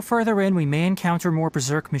 As we go further in, we may encounter more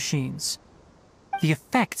berserk machines. The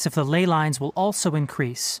effects of the ley lines will also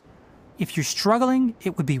increase. If you're struggling,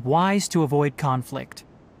 it would be wise to avoid conflict.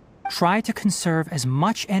 Try to conserve as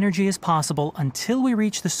much energy as possible until we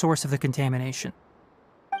reach the source of the contamination.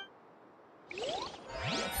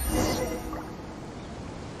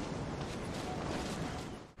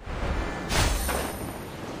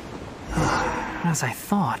 As I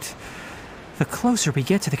thought, the closer we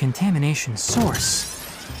get to the contamination source,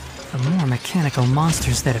 the more mechanical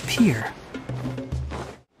monsters that appear.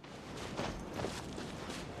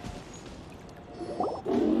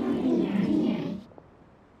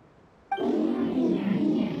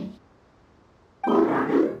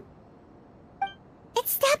 It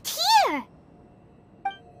stopped here!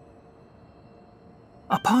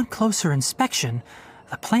 Upon closer inspection,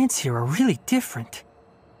 the plants here are really different.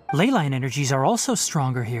 Ley line energies are also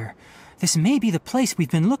stronger here. This may be the place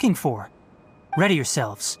we've been looking for. Ready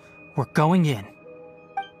yourselves. We're going in.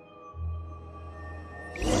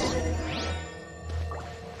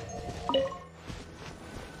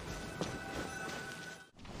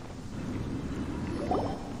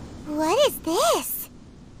 What is this?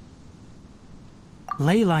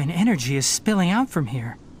 Ley line energy is spilling out from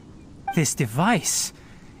here. This device,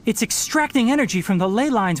 it's extracting energy from the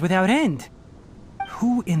ley lines without end.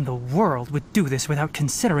 Who in the world would do this without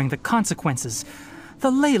considering the consequences? The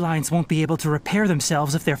ley lines won't be able to repair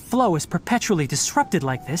themselves if their flow is perpetually disrupted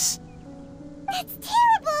like this. That's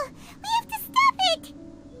terrible! We have to stop it!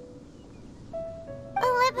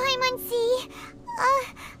 Let Paimon see.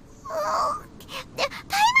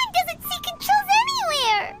 Paimon doesn't see controls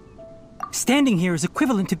anywhere! Standing here is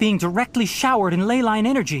equivalent to being directly showered in ley line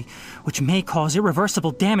energy, which may cause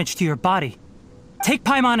irreversible damage to your body. Take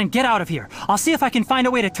Paimon and get out of here. I'll see if I can find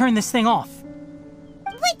a way to turn this thing off.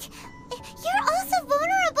 But you're also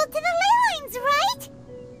vulnerable to the ley lines, right?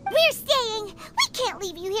 We're staying. We can't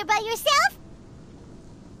leave you here here by yourself?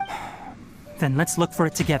 Then let's look for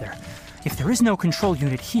it together. If there is no control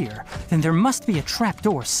unit here, then there must be a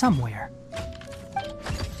trapdoor somewhere.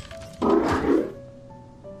 You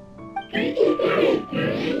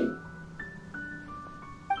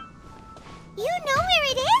know where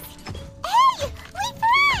it is? Hey, wait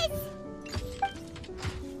for us!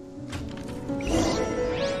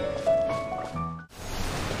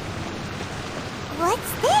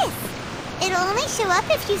 What's this? It'll only show up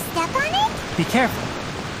if you step on it? Be careful,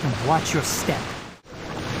 and watch your step.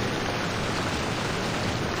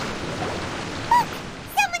 Look!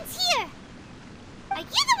 Someone's here! Are you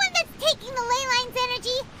the one that's taking the ley line's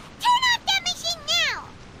energy? Turn off that machine now!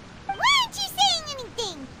 Why aren't you saying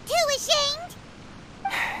anything? Too ashamed?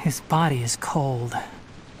 His body is cold.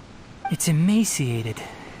 It's emaciated,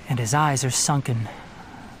 and his eyes are sunken,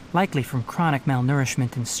 likely from chronic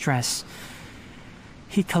malnourishment and stress.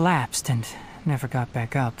 He collapsed and never got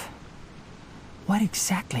back up. What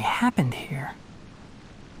exactly happened here?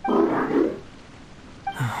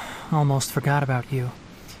 Almost forgot about you.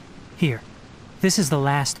 Here, this is the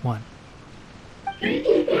last one.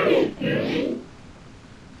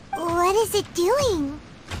 What is it doing?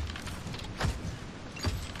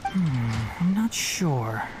 I'm not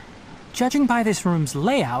sure. Judging by this room's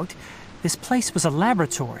layout, this place was a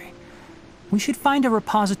laboratory. We should find a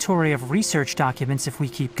repository of research documents if we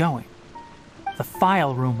keep going. The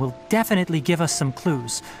file room will definitely give us some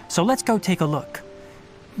clues, so let's go take a look.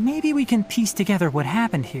 Maybe we can piece together what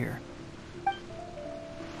happened here.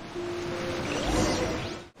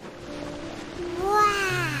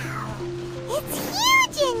 Wow! It's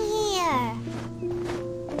huge in here!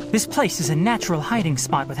 This place is a natural hiding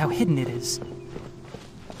spot with how hidden it is.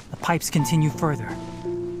 The pipes continue further.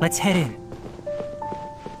 Let's head in.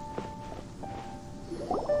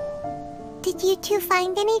 Did you two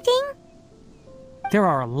find anything? There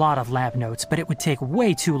are a lot of lab notes, but it would take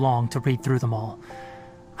way too long to read through them all.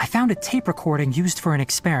 I found a tape recording used for an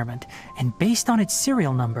experiment, and based on its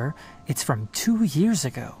serial number, it's from 2 years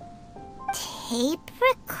ago. Tape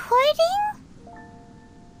recording?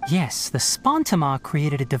 Yes, the Spontama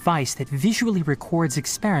created a device that visually records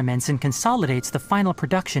experiments and consolidates the final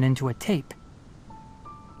production into a tape.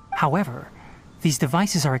 However, these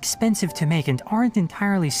devices are expensive to make and aren't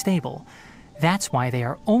entirely stable. That's why they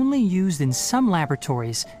are only used in some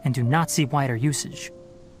laboratories and do not see wider usage.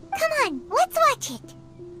 Come on, let's watch it.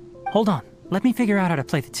 Hold on, let me figure out how to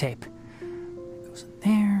play the tape. It goes in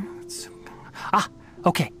there. Ah,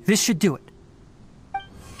 okay, this should do it.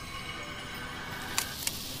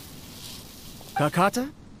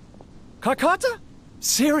 Kakata? Kakata?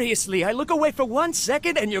 Seriously, I look away for 1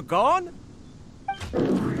 second and you're gone?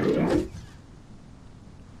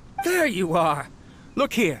 There you are.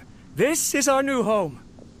 Look here. This is our new home.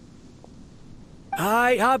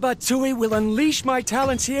 I, Abatui, will unleash my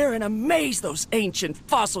talents here and amaze those ancient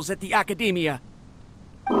fossils at the Academia.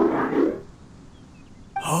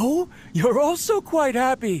 Oh, you're also quite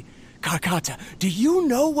happy. Kakata, do you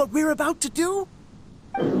know what we're about to do?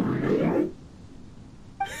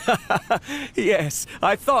 Yes,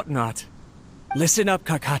 I thought not. Listen up,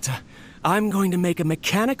 Kakata. I'm going to make a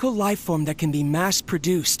mechanical life form that can be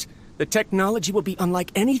mass-produced. The technology will be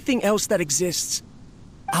unlike anything else that exists.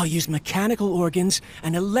 I'll use mechanical organs,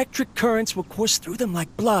 and electric currents will course through them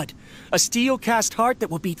like blood. A steel-cast heart that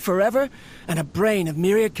will beat forever, and a brain of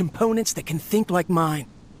myriad components that can think like mine.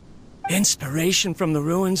 Inspiration from the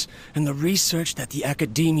ruins, and the research that the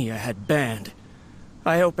Academia had banned.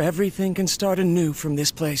 I hope everything can start anew from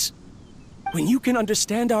this place. When you can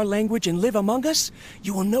understand our language and live among us,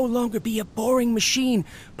 you will no longer be a boring machine,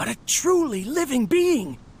 but a truly living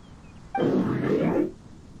being.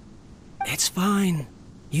 It's fine.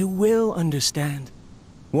 You will understand.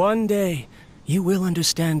 One day, you will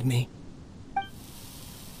understand me.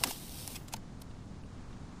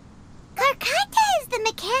 Karkata is the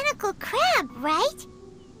mechanical crab, right?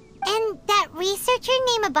 And that researcher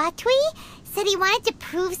named Abatui said he wanted to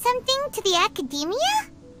prove something to the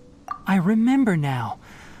Academia? I remember now.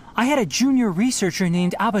 I had a junior researcher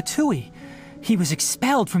named Abatui. He was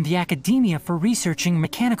expelled from the Academia for researching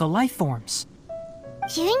mechanical life forms.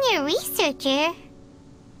 Junior researcher?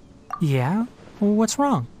 Yeah? What's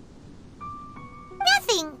wrong?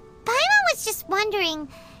 Nothing. Paimon was just wondering,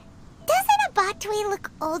 doesn't Abatui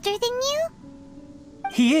look older than you?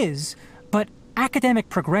 He is, but academic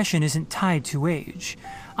progression isn't tied to age.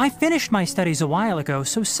 I finished my studies a while ago,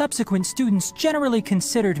 so subsequent students generally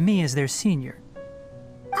considered me as their senior.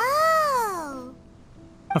 Oh!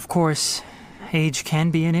 Of course, age can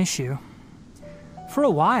be an issue. For a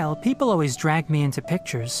while, people always dragged me into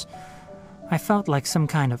pictures. I felt like some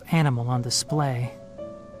kind of animal on display.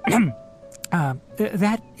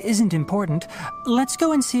 That isn't important. Let's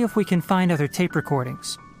go and see if we can find other tape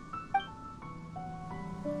recordings.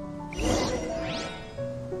 Look!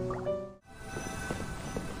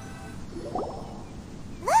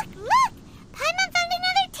 Paimon found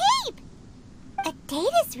another tape! A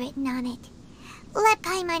date is written on it. Let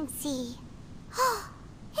Paimon see. Oh,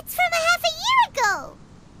 it's from a half a year ago!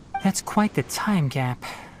 That's quite the time gap.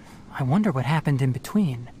 I wonder what happened in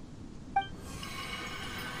between.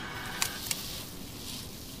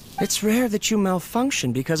 It's rare that you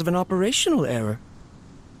malfunction because of an operational error.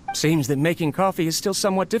 Seems that making coffee is still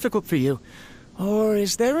somewhat difficult for you. Or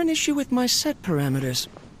is there an issue with my set parameters?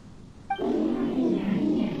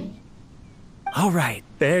 All right,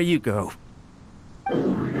 there you go.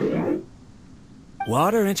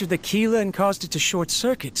 Water entered the chela and caused it to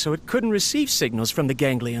short-circuit, so it couldn't receive signals from the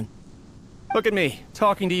ganglion. Look at me,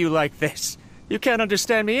 talking to you like this. You can't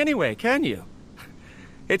understand me anyway, can you?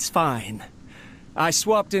 It's fine. I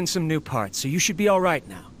swapped in some new parts, so you should be all right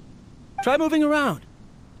now. Try moving around.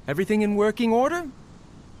 Everything in working order?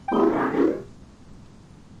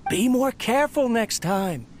 Be more careful next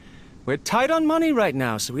time. We're tight on money right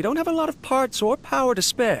now, so we don't have a lot of parts or power to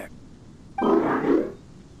spare.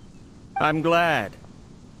 I'm glad.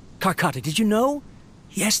 Karkata, did you know?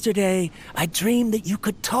 Yesterday, I dreamed that you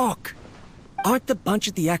could talk. Aren't the bunch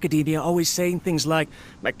at the Academia always saying things like,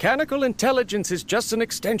 mechanical intelligence is just an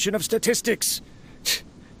extension of statistics?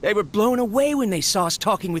 They were blown away when they saw us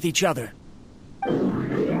talking with each other.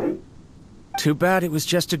 Too bad it was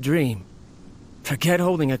just a dream. Forget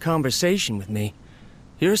holding a conversation with me.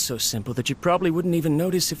 You're so simple that you probably wouldn't even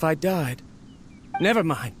notice if I died. Never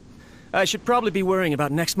mind. I should probably be worrying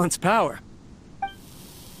about next month's power.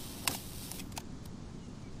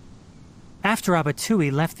 After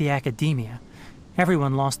Abatui left the Academia,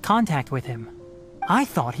 everyone lost contact with him. I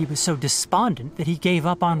thought he was so despondent that he gave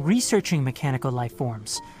up on researching mechanical life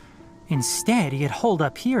forms. Instead, he had holed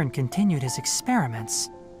up here and continued his experiments.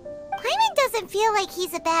 Paimon doesn't feel like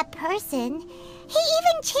he's a bad person. He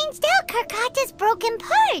even changed out Karkata's broken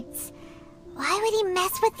parts. Why would he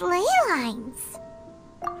mess with ley lines?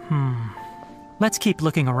 Let's keep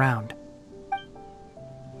looking around.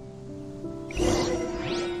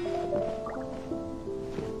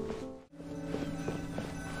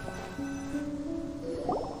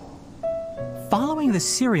 Following the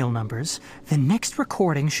serial numbers, the next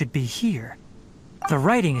recording should be here. The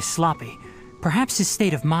writing is sloppy. Perhaps his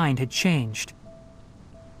state of mind had changed.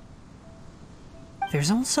 There's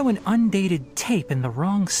also an undated tape in the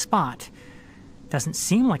wrong spot. Doesn't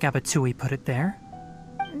seem like Abatui put it there.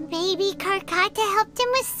 Maybe Karkata helped him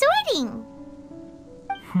with sorting.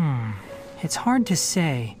 It's hard to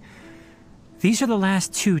say. These are the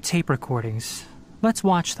last 2 tape recordings. Let's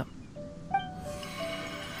watch them.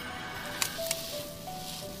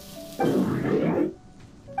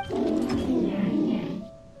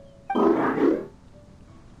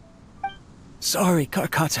 Sorry,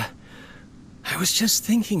 Karkata. I was just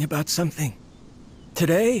thinking about something.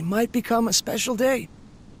 Today might become a special day.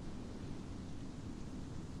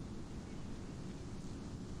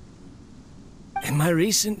 In my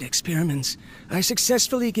recent experiments, I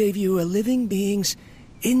successfully gave you a living being's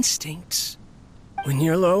instincts. When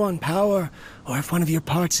you're low on power, or if one of your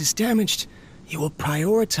parts is damaged, you will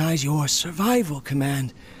prioritize your survival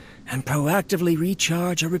command and proactively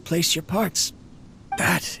recharge or replace your parts.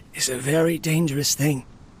 That is a very dangerous thing.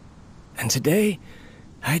 And today,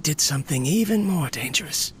 I did something even more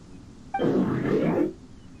dangerous.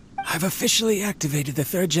 I've officially activated the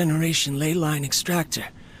 3rd generation ley line extractor.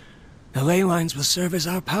 The ley lines will serve as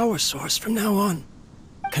our power source from now on.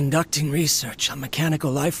 Conducting research on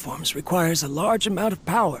mechanical life forms requires a large amount of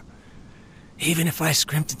power. Even if I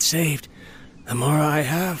scrimped and saved, the more I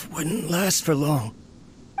have wouldn't last for long.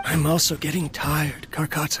 I'm also getting tired,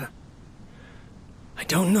 Karkata. I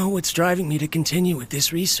don't know what's driving me to continue with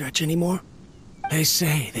this research anymore. They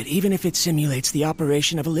say that even if it simulates the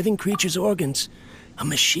operation of a living creature's organs, a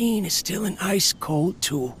machine is still an ice-cold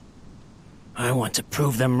tool. I want to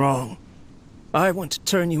prove them wrong. I want to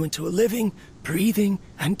turn you into a living, breathing,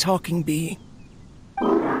 and talking being.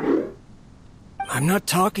 I'm not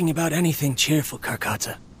talking about anything cheerful,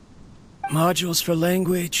 Karkata. Modules for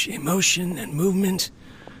language, emotion, and movement.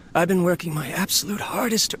 I've been working my absolute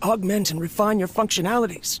hardest to augment and refine your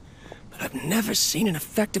functionalities, but I've never seen an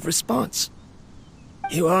effective response.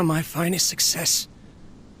 You are my finest success,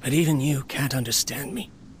 but even you can't understand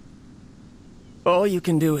me. All you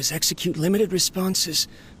can do is execute limited responses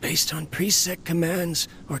based on preset commands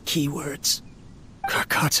or keywords.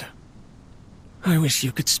 Karkata, I wish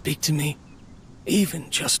you could speak to me, even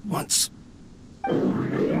just once.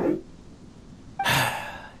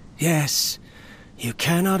 Yes, you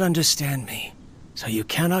cannot understand me, so you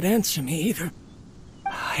cannot answer me either.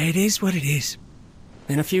 It is what it is.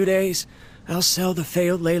 In a few days, I'll sell the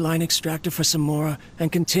failed ley line extractor for some more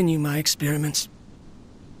and continue my experiments.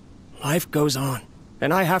 Life goes on,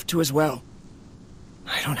 and I have to as well.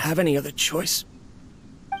 I don't have any other choice.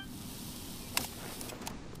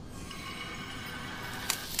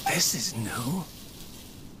 This is new.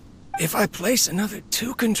 If I place another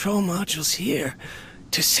 2 control modules here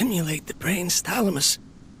to simulate the brain's thalamus...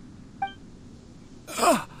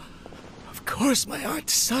 of course my heart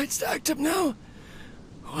decides to act up now.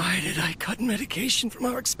 Why did I cut medication from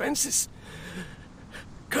our expenses?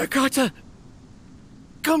 Karkata,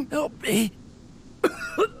 come help me.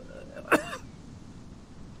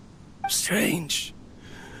 Strange.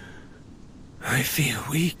 I feel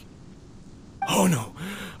weak. Oh no,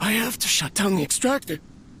 I have to shut down the extractor.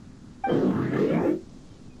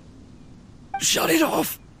 Shut it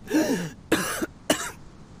off.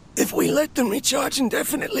 If we let them recharge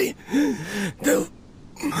indefinitely, they'll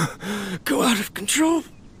go out of control.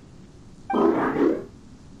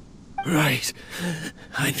 Right.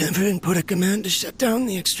 I never input a command to shut down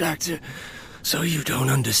the extractor, so you don't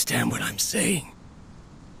understand what I'm saying.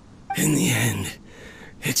 In the end,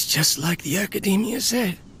 it's just like the Academia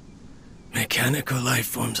said. Mechanical life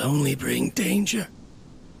forms only bring danger.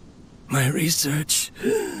 My research...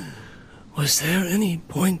 Was there any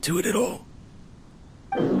point to it at all?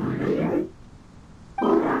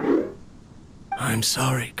 I'm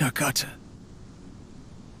sorry, Karkata.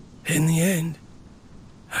 In the end,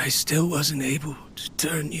 I still wasn't able to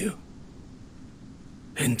turn you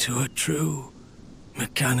into a true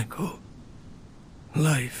mechanical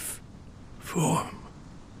life form.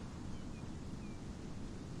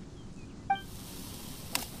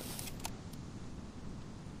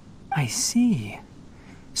 I see.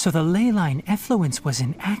 So the ley line effluence was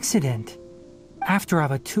an accident. After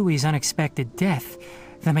Abatui's unexpected death,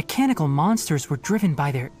 the mechanical monsters were driven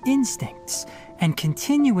by their instincts and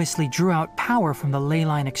continuously drew out power from the ley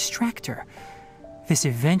line extractor. This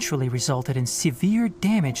eventually resulted in severe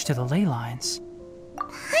damage to the ley lines.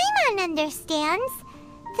 Paimon understands.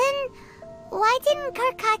 Then why didn't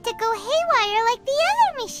Karkata go haywire like the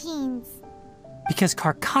other machines? Because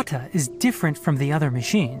Karkata is different from the other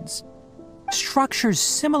machines. Structures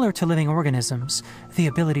similar to living organisms, the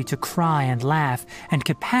ability to cry and laugh, and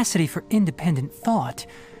capacity for independent thought.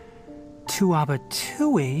 To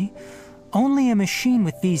Abatui, only a machine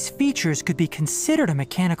with these features could be considered a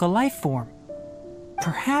mechanical life form.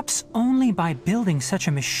 Perhaps only by building such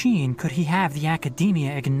a machine could he have the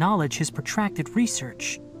Academia acknowledge his protracted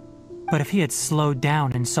research. But if he had slowed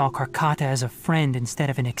down and saw Karkata as a friend instead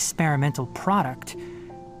of an experimental product,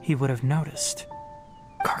 he would have noticed.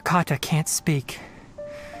 Karkata can't speak.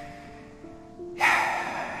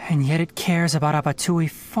 And yet it cares about Abatui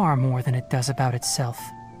far more than it does about itself.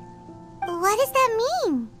 What does that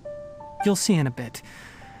mean? You'll see in a bit.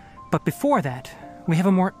 But before that, we have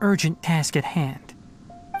a more urgent task at hand.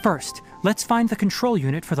 First, let's find the control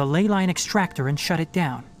unit for the ley line extractor and shut it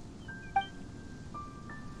down.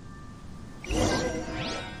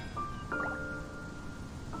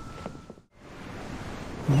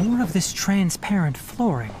 More of this transparent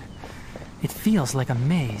flooring. It feels like a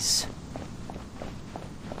maze.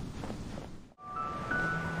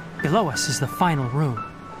 Below us is the final room.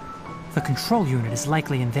 The control unit is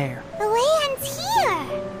likely in there. The way ends here.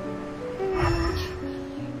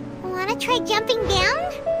 Wanna try jumping down?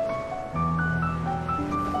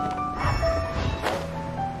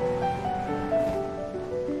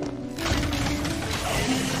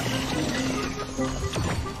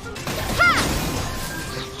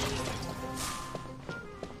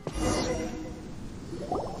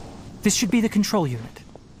 This should be the control unit.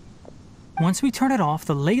 Once we turn it off,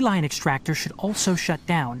 the ley line extractor should also shut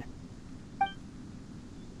down.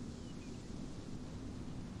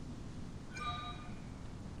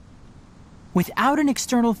 Without an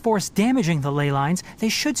external force damaging the ley lines, they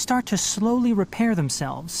should start to slowly repair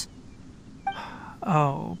themselves.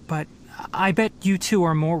 Oh, but I bet you two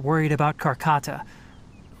are more worried about Karkata.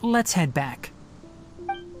 Let's head back.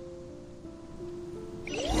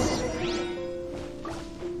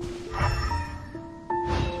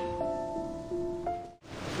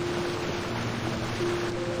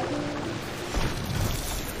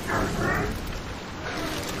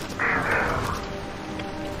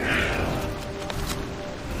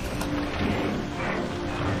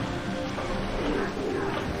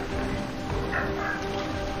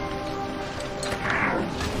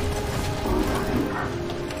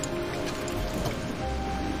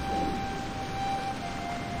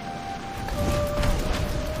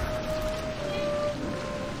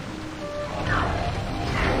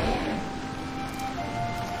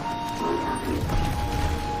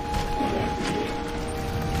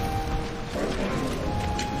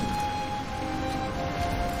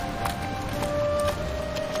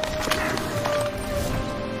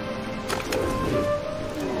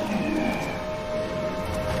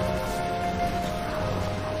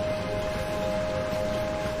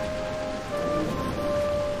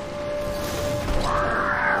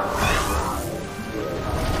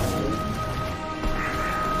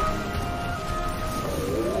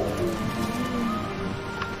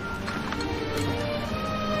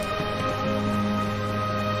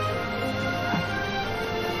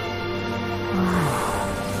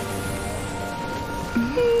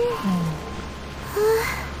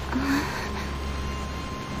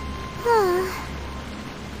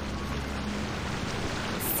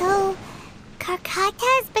 Karkata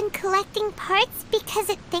has been collecting parts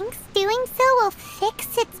because it thinks doing so will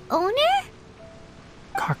fix its owner?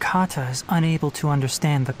 Karkata is unable to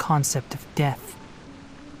understand the concept of death.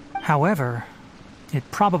 However, it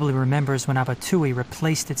probably remembers when Abatui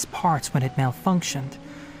replaced its parts when it malfunctioned,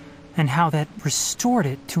 and how that restored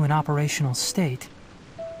it to an operational state.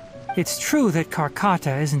 It's true that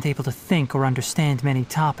Karkata isn't able to think or understand many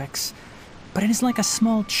topics, but it is like a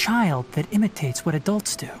small child that imitates what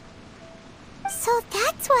adults do. So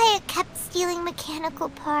that's why it kept stealing mechanical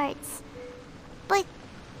parts. But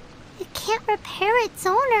it can't repair its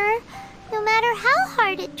owner, no matter how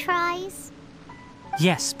hard it tries.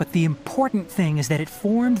 Yes, but the important thing is that it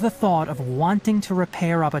formed the thought of wanting to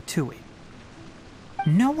repair Abatui.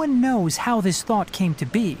 No one knows how this thought came to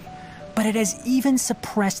be, but it has even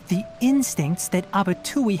suppressed the instincts that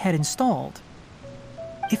Abatui had installed.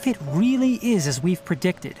 If it really is as we've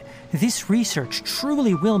predicted, this research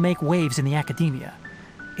truly will make waves in the academia.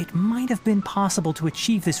 It might have been possible to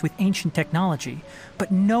achieve this with ancient technology, but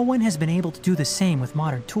no one has been able to do the same with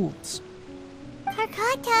modern tools.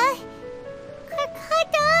 Karkata?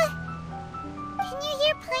 Karkata? Can you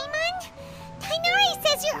hear Paimon? Tighnari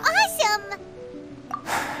says you're awesome!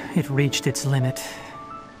 It reached its limit.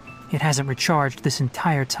 It hasn't recharged this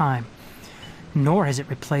entire time, nor has it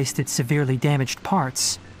replaced its severely damaged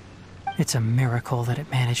parts. It's a miracle that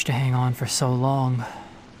it managed to hang on for so long.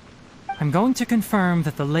 I'm going to confirm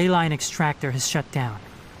that the ley line extractor has shut down.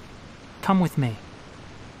 Come with me.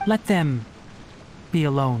 Let them be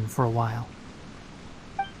alone for a while.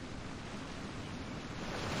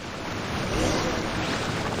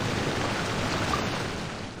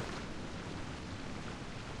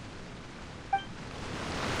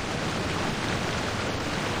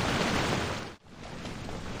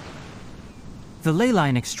 The ley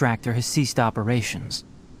line extractor has ceased operations.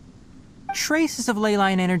 Traces of ley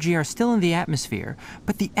line energy are still in the atmosphere,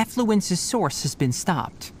 but the effluence's source has been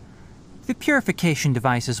stopped. The purification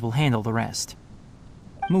devices will handle the rest.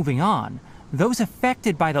 Moving on, those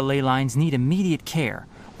affected by the ley lines need immediate care.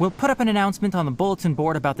 We'll put up an announcement on the bulletin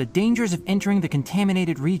board about the dangers of entering the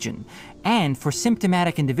contaminated region, and for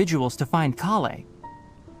symptomatic individuals to find Kale.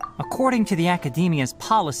 According to the Academia's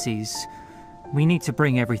policies, we need to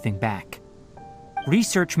bring everything back.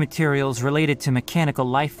 Research materials related to mechanical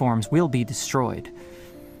life forms will be destroyed,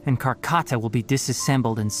 and Karkata will be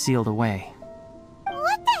disassembled and sealed away.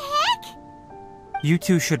 What the heck? You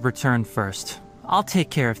two should return first. I'll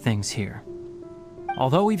take care of things here.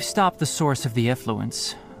 Although we've stopped the source of the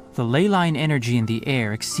effluence, the ley line energy in the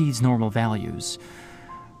air exceeds normal values.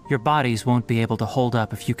 Your bodies won't be able to hold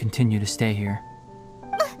up if you continue to stay here.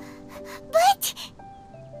 But...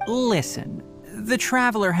 Listen. The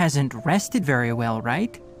Traveler hasn't rested very well,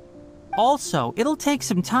 right? Also, it'll take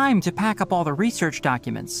some time to pack up all the research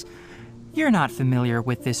documents. You're not familiar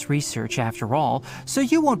with this research after all, so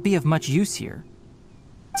you won't be of much use here.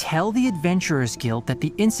 Tell the Adventurers Guild that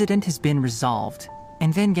the incident has been resolved,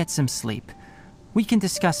 and then get some sleep. We can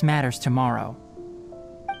discuss matters tomorrow.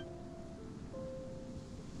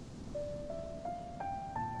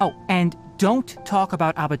 Oh, and don't talk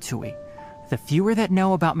about Abatui. The fewer that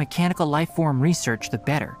know about mechanical life form research, the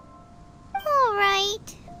better. All right.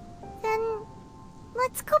 Then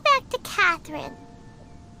let's go back to Catherine.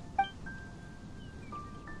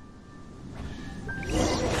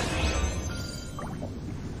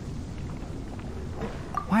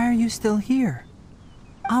 Why are you still here?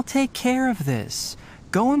 I'll take care of this.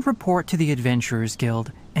 Go and report to the Adventurers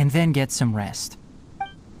Guild, and then get some rest.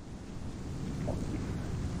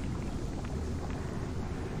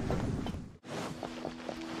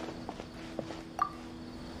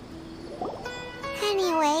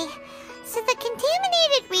 Anyway, so the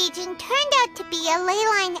contaminated region turned out to be a ley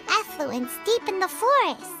line effluence deep in the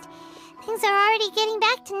forest. Things are already getting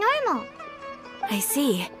back to normal. I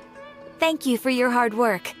see. Thank you for your hard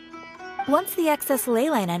work. Once the excess ley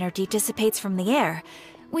line energy dissipates from the air,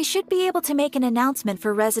 we should be able to make an announcement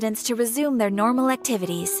for residents to resume their normal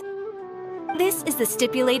activities. This is the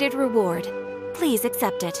stipulated reward. Please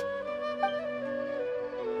accept it.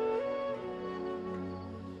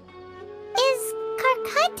 Is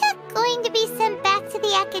Karkata going to be sent back to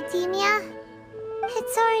the Academia?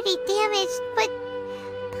 It's already damaged, but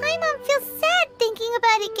Paimon feels sad thinking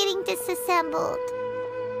about it getting disassembled.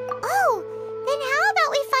 Oh, then how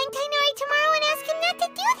about we find Tighnari tomorrow and ask him not to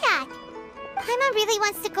do that? Paimon really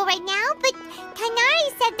wants to go right now, but Tighnari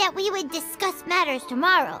said that we would discuss matters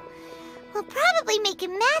tomorrow. We'll probably make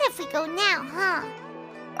him mad if we go now, huh?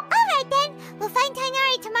 Alright then, we'll find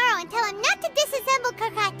Tighnari tomorrow and tell him not to disassemble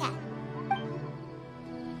Karkata.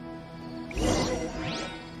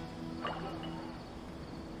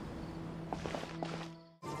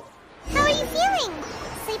 How are you feeling?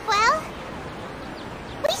 Sleep well?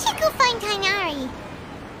 We should go find Tighnari.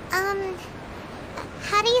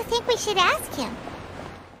 How do you think we should ask him?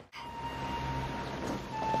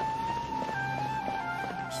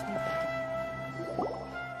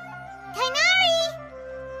 Tighnari!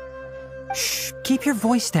 Shh, keep your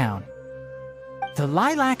voice down. The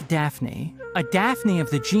lilac daphne, a daphne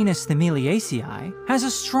of the genus Thymilaceae, has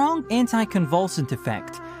a strong anticonvulsant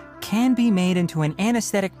effect, can be made into an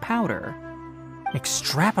anesthetic powder.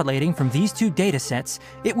 Extrapolating from these two datasets,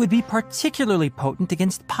 it would be particularly potent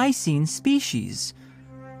against Piscine species.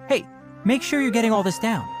 Hey, make sure you're getting all this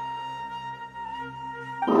down.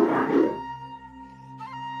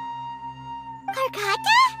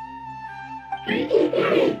 Karkata?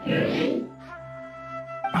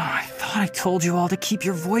 Oh, I thought I told you all to keep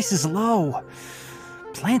your voices low.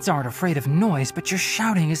 Plants aren't afraid of noise, but your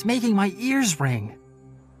shouting is making my ears ring.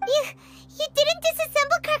 You didn't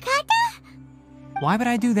disassemble Karkata? Why would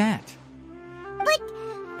I do that? But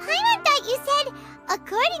Paimon thought you said,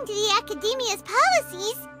 according to the Academia's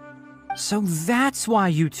policies... So that's why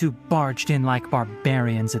you two barged in like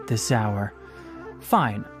barbarians at this hour.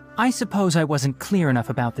 Fine, I suppose I wasn't clear enough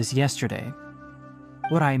about this yesterday.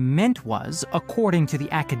 What I meant was, according to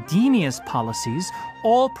the Academia's policies,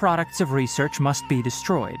 all products of research must be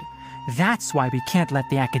destroyed. That's why we can't let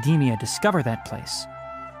the Academia discover that place.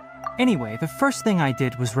 Anyway, the first thing I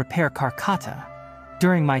did was repair Karkata.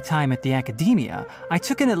 During my time at the Academia, I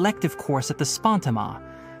took an elective course at the Spontama.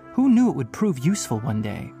 Who knew it would prove useful one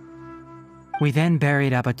day? We then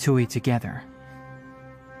buried Abatui together.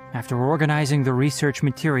 After organizing the research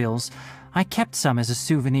materials, I kept some as a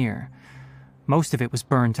souvenir. Most of it was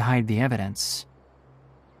burned to hide the evidence.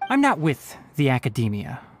 I'm not with the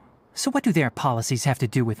Academia, so what do their policies have to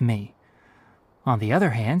do with me? On the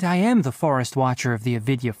other hand, I am the Forest Watcher of the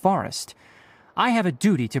Avidya Forest. I have a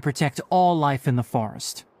duty to protect all life in the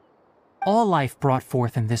forest. All life brought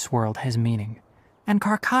forth in this world has meaning, and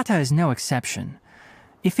Karkata is no exception.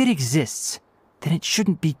 If it exists, then it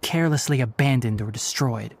shouldn't be carelessly abandoned or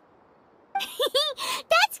destroyed.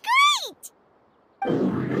 That's great!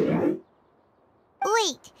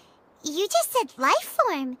 Wait, you just said life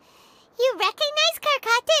form. You recognize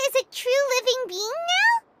Karkata as a true living being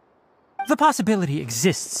now? The possibility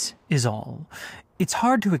exists, is all. It's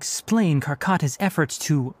hard to explain Karkata's efforts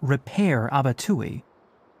to repair Abatui.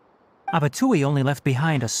 Abatui only left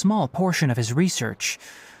behind a small portion of his research.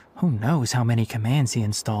 Who knows how many commands he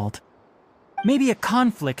installed? Maybe a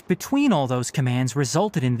conflict between all those commands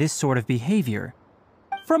resulted in this sort of behavior.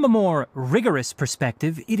 From a more rigorous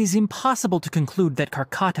perspective, it is impossible to conclude that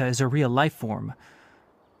Karkata is a real life form.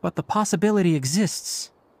 But the possibility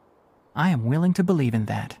exists. I am willing to believe in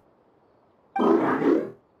that.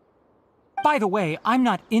 By the way, I'm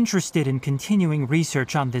not interested in continuing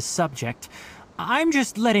research on this subject. I'm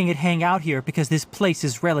just letting it hang out here because this place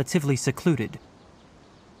is relatively secluded.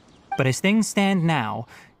 But as things stand now,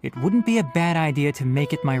 it wouldn't be a bad idea to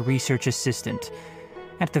make it my research assistant.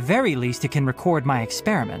 At the very least, it can record my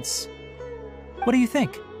experiments. What do you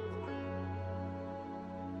think?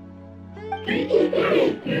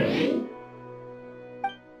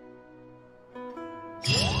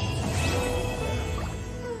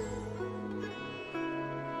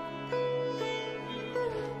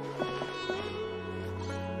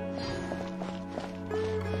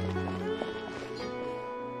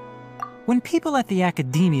 When people at the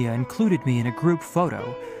Academia included me in a group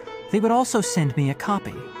photo, they would also send me a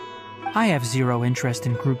copy. I have zero interest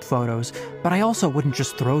in group photos, but I also wouldn't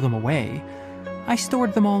just throw them away. I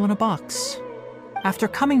stored them all in a box. After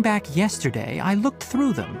coming back yesterday, I looked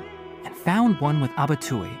through them and found one with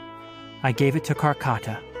Abatui. I gave it to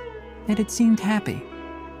Karkata, and it seemed happy.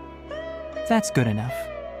 That's good enough.